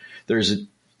up, and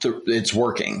it's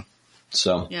working.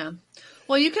 So yeah,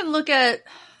 well, you can look at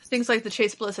things like the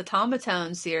Chase Bliss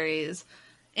Automatone series,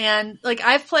 and like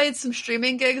I've played some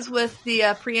streaming gigs with the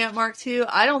Preamp Mark II.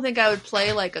 I don't think I would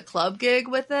play like a club gig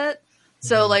with it.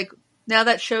 So like now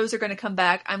that shows are going to come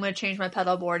back, I'm going to change my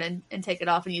pedal board and take it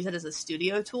off and use it as a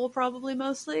studio tool, probably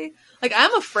mostly. Like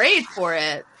I'm afraid for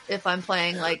it if I'm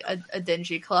playing like a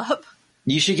dingy club.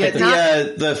 You should get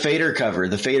the fader cover,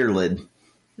 the fader lid.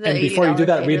 And before you do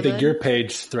that, read the Gear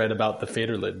Page thread about the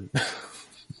fader lid.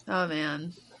 Oh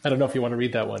man. I don't know if you want to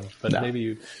read that one, but maybe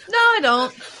you. No, I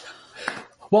don't.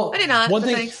 Well, I do not. One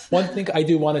thing I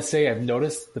do want to say, I've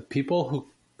noticed the people who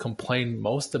complain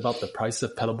most about the price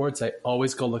of pedal boards, I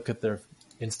always go look at their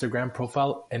Instagram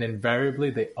profile, and invariably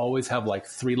they always have like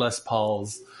 3 Les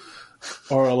Pauls,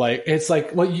 or like it's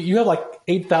like, well, you have like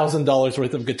 $8,000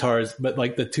 worth of guitars, but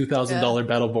like the $2,000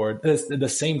 pedal board, it's the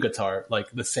same guitar,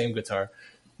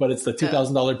 but it's the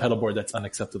 $2,000 pedal board that's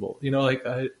unacceptable. You know, like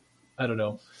I don't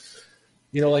know.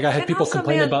 You know, like I had people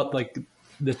complain about like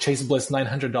the Chase Bliss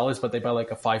 $900, but they buy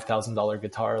like a $5,000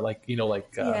 guitar, like, you know,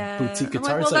 like boutique guitars.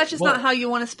 Like, well, that's just not how you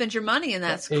want to spend your money, and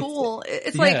that's cool.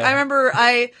 It's like, I remember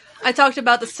I talked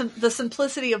about the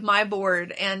simplicity of my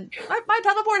board, and my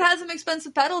pedal board has some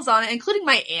expensive pedals on it, including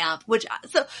my amp, which,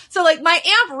 so like my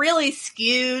amp really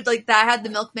skewed, like that had the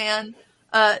Milkman,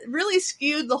 really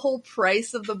skewed the whole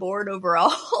price of the board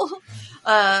overall,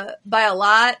 by a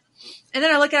lot. And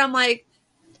then I look at it, I'm like,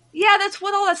 yeah, that's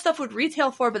what all that stuff would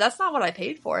retail for, but that's not what I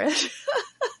paid for it.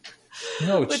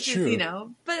 No, it's true. Is, you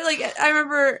know, but like I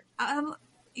remember, I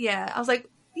was like,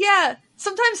 yeah,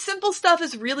 sometimes simple stuff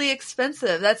is really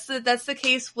expensive. That's the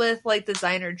case with like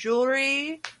designer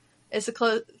jewelry. It's a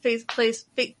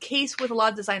case with a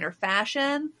lot of designer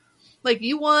fashion. Like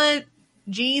you want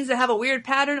jeans that have a weird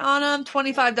pattern on them,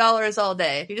 $25 all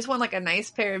day. If you just want like a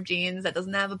nice pair of jeans that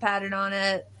doesn't have a pattern on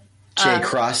it. Jay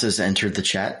Cross has entered the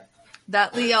chat.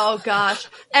 Oh gosh.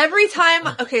 Every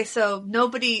time, okay, so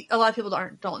a lot of people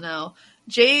don't know.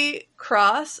 Jay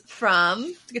Cross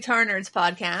from the Guitar Nerds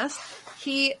podcast,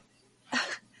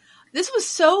 this was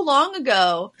so long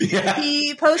ago. Yeah.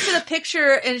 He posted a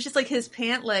picture and it's just like his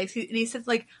pant legs. And he said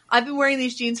like, I've been wearing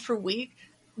these jeans for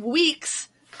weeks.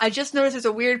 I just noticed there's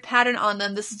a weird pattern on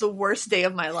them. This is the worst day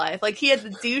of my life. Like he had the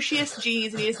douchiest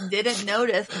jeans and he just didn't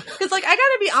notice. Cause like, I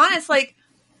gotta be honest, like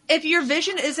if your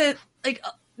vision isn't like,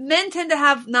 men tend to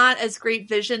have not as great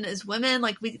vision as women.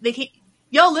 Like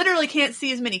y'all literally can't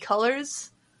see as many colors.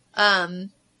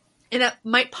 And it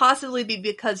might possibly be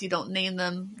because you don't name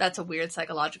them. That's a weird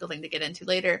psychological thing to get into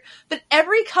later. But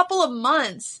every couple of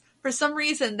months, for some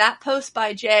reason, that post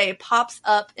by Jay pops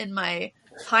up in my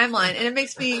timeline and it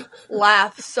makes me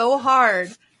laugh so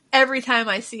hard every time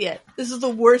I see it. This is the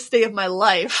worst day of my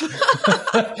life.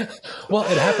 Well,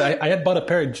 it happened. I had bought a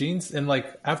pair of jeans, and like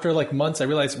after like months, I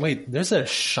realized, wait, there's a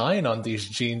shine on these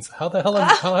jeans. How the hell?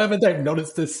 How haven't I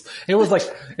noticed this? It was like,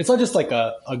 it's not just like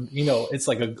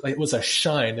it was a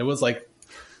shine. It was like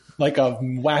like a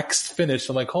waxed finish.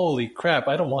 I'm like, holy crap,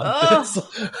 I don't want this.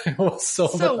 I was so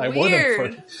I weird.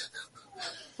 wanted for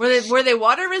Were they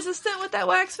water resistant with that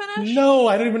wax finish? No,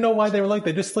 I don't even know why they were like.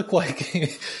 They just look like,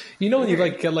 you know, when you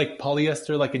like get like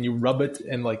polyester, like, and you rub it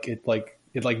and like it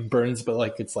burns, but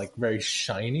like it's like very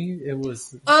shiny. It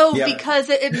was because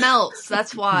it melts.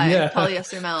 That's why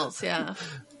polyester melts. Yeah,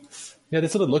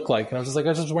 that's what it looked like. And I was just like, I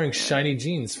was just wearing shiny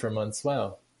jeans for months.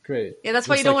 Wow, great. Yeah, that's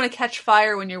why you don't want to catch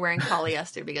fire when you're wearing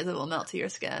polyester because it will melt to your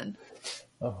skin.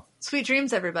 Oh, sweet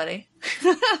dreams, everybody.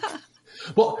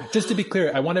 Well, just to be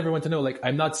clear, I want everyone to know, like,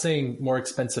 I'm not saying more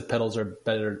expensive pedals are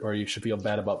better or you should feel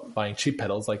bad about buying cheap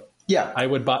pedals. Like, I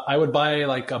would buy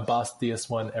like a Boss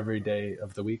DS1 every day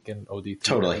of the week and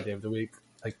OD3 every day of the week.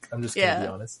 Like, I'm just going to be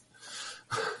honest.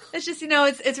 It's just, you know,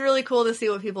 it's really cool to see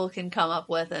what people can come up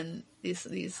with and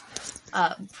these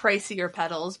pricier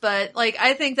pedals. But like,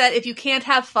 I think that if you can't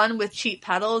have fun with cheap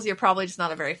pedals, you're probably just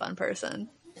not a very fun person.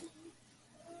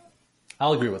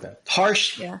 I'll agree with that.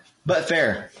 Harsh, but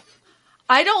fair.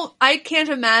 I can't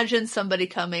imagine somebody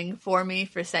coming at me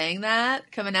for saying that,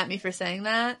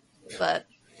 but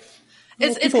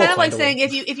it's kind of like saying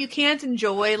if you can't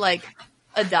enjoy like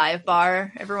a dive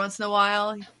bar every once in a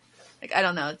while, like, I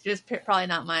don't know, it's just probably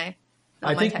not my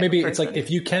I think maybe it's like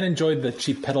if you can enjoy the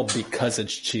cheap pedal because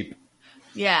it's cheap.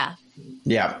 Yeah.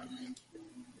 Yeah.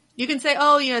 You can say,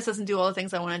 oh, you know, this doesn't do all the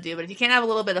things I want to do, but if you can't have a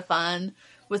little bit of fun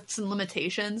with some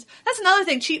limitations, that's another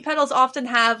thing. Cheap pedals often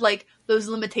have like those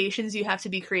limitations you have to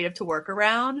be creative to work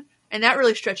around, and that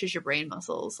really stretches your brain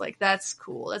muscles. Like, that's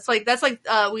cool. That's like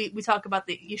we talk about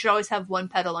you should always have one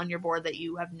pedal on your board that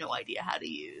you have no idea how to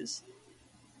use.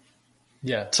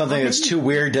 Yeah, something that's too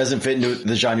weird, doesn't fit into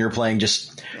the genre you're playing,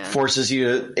 just forces you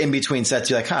to, in between sets,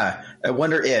 you're like, I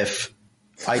wonder if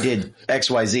I did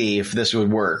XYZ, if this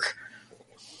would work.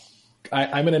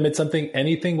 I'm going to admit something.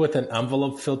 Anything with an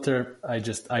envelope filter, I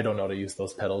don't know how to use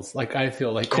those pedals. Like, I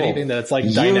feel like anything that's like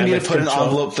dynamic. You need to put an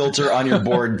envelope filter on your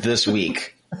board this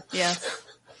week. Yeah.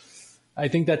 I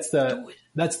think that's the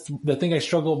thing I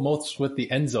struggle most with the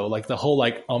Enzo, like the whole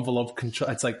like envelope control.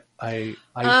 It's like I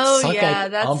suck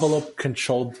at envelope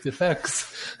controlled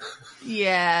effects.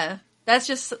 Yeah, that's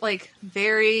just like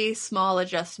very small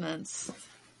adjustments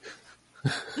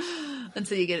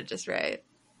until you get it just right.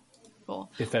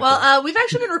 Cool. Well, we've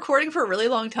actually been recording for a really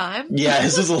long time. Yeah,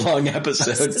 this is a long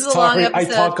episode. I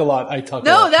talk a lot.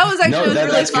 No, that was actually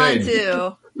really fun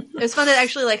too. It was fun to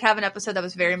actually like have an episode that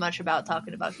was very much about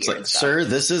talking about gear. It's like, sir,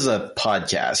 this is a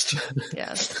podcast.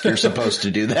 Yes. You're supposed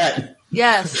to do that.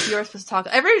 Yes, you're supposed to talk.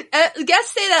 Every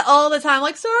guests say that all the time.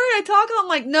 Like, sorry, I talk. I'm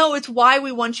like, no, it's why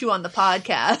we want you on the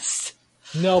podcast.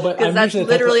 No, but because that's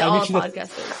literally all a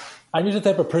podcast is. I'm usually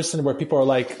the type of person where people are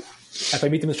like, if I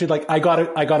meet them in the street, like, I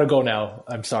gotta go now.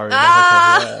 I'm sorry.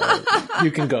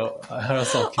 You can go. I'll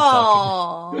keep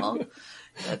talking.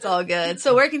 That's all good.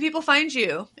 So where can people find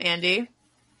you, Andy?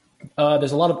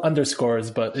 There's a lot of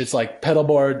underscores, but it's like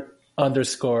pedalboard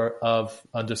 _of_the_day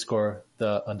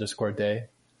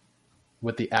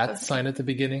with the @ sign at the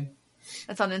beginning.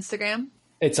 That's on Instagram?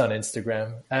 It's on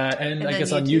Instagram. And I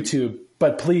guess on YouTube.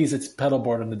 But please, it's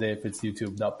pedalboard on the day if it's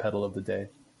YouTube, not pedal of the day.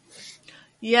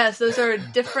 Yes, those are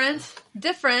different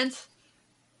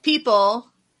people.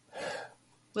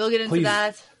 We'll get into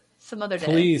that some other day.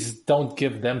 Please don't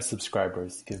give them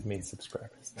subscribers. Give me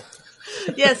subscribers.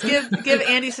 Yes, give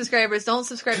Andy subscribers. Don't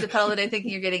subscribe to Pedal Today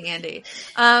thinking you're getting Andy.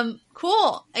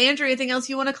 Cool. Andrew, anything else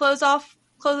you want to close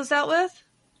us out with?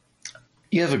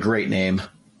 You have a great name.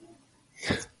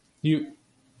 You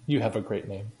have a great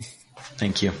name.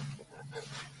 Thank you.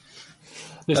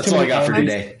 That's all I got for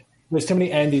today. There's too many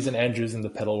Andys and Andrews in the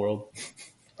pedal world.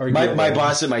 My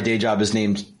boss at my day job is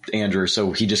named Andrew,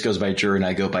 so he just goes by Drew and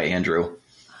I go by Andrew.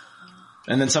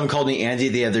 And then someone called me Andy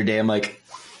the other day. I'm like,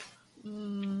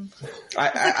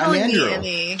 I'm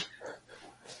Andrew.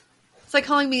 It's like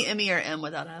calling me Emmy or M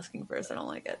without asking first. I don't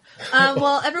like it.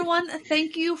 Well, everyone,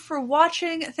 thank you for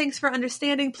watching. Thanks for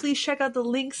understanding. Please check out the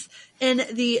links in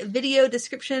the video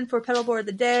description for Pedalboard of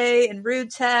the Day and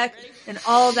Rude Tech and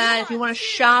all that. If you want to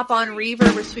shop on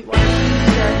Reverb or Sweetwater, it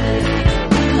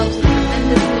helps us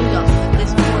tremendously. We also have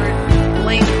Discord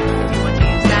link if you want to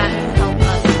use that to help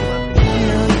us.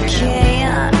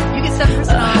 You get 7%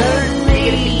 off.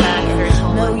 Negative feedback. Very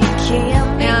small.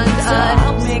 And it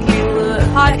helps make the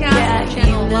podcast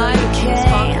channel live.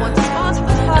 Want to sponsor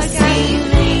this podcast?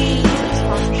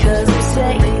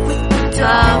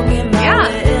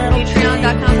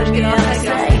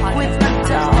 Patreon.com/get-off-shop.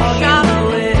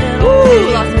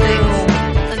 Lots of things.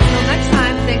 Until next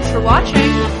time, thanks for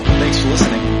watching. Thanks for listening.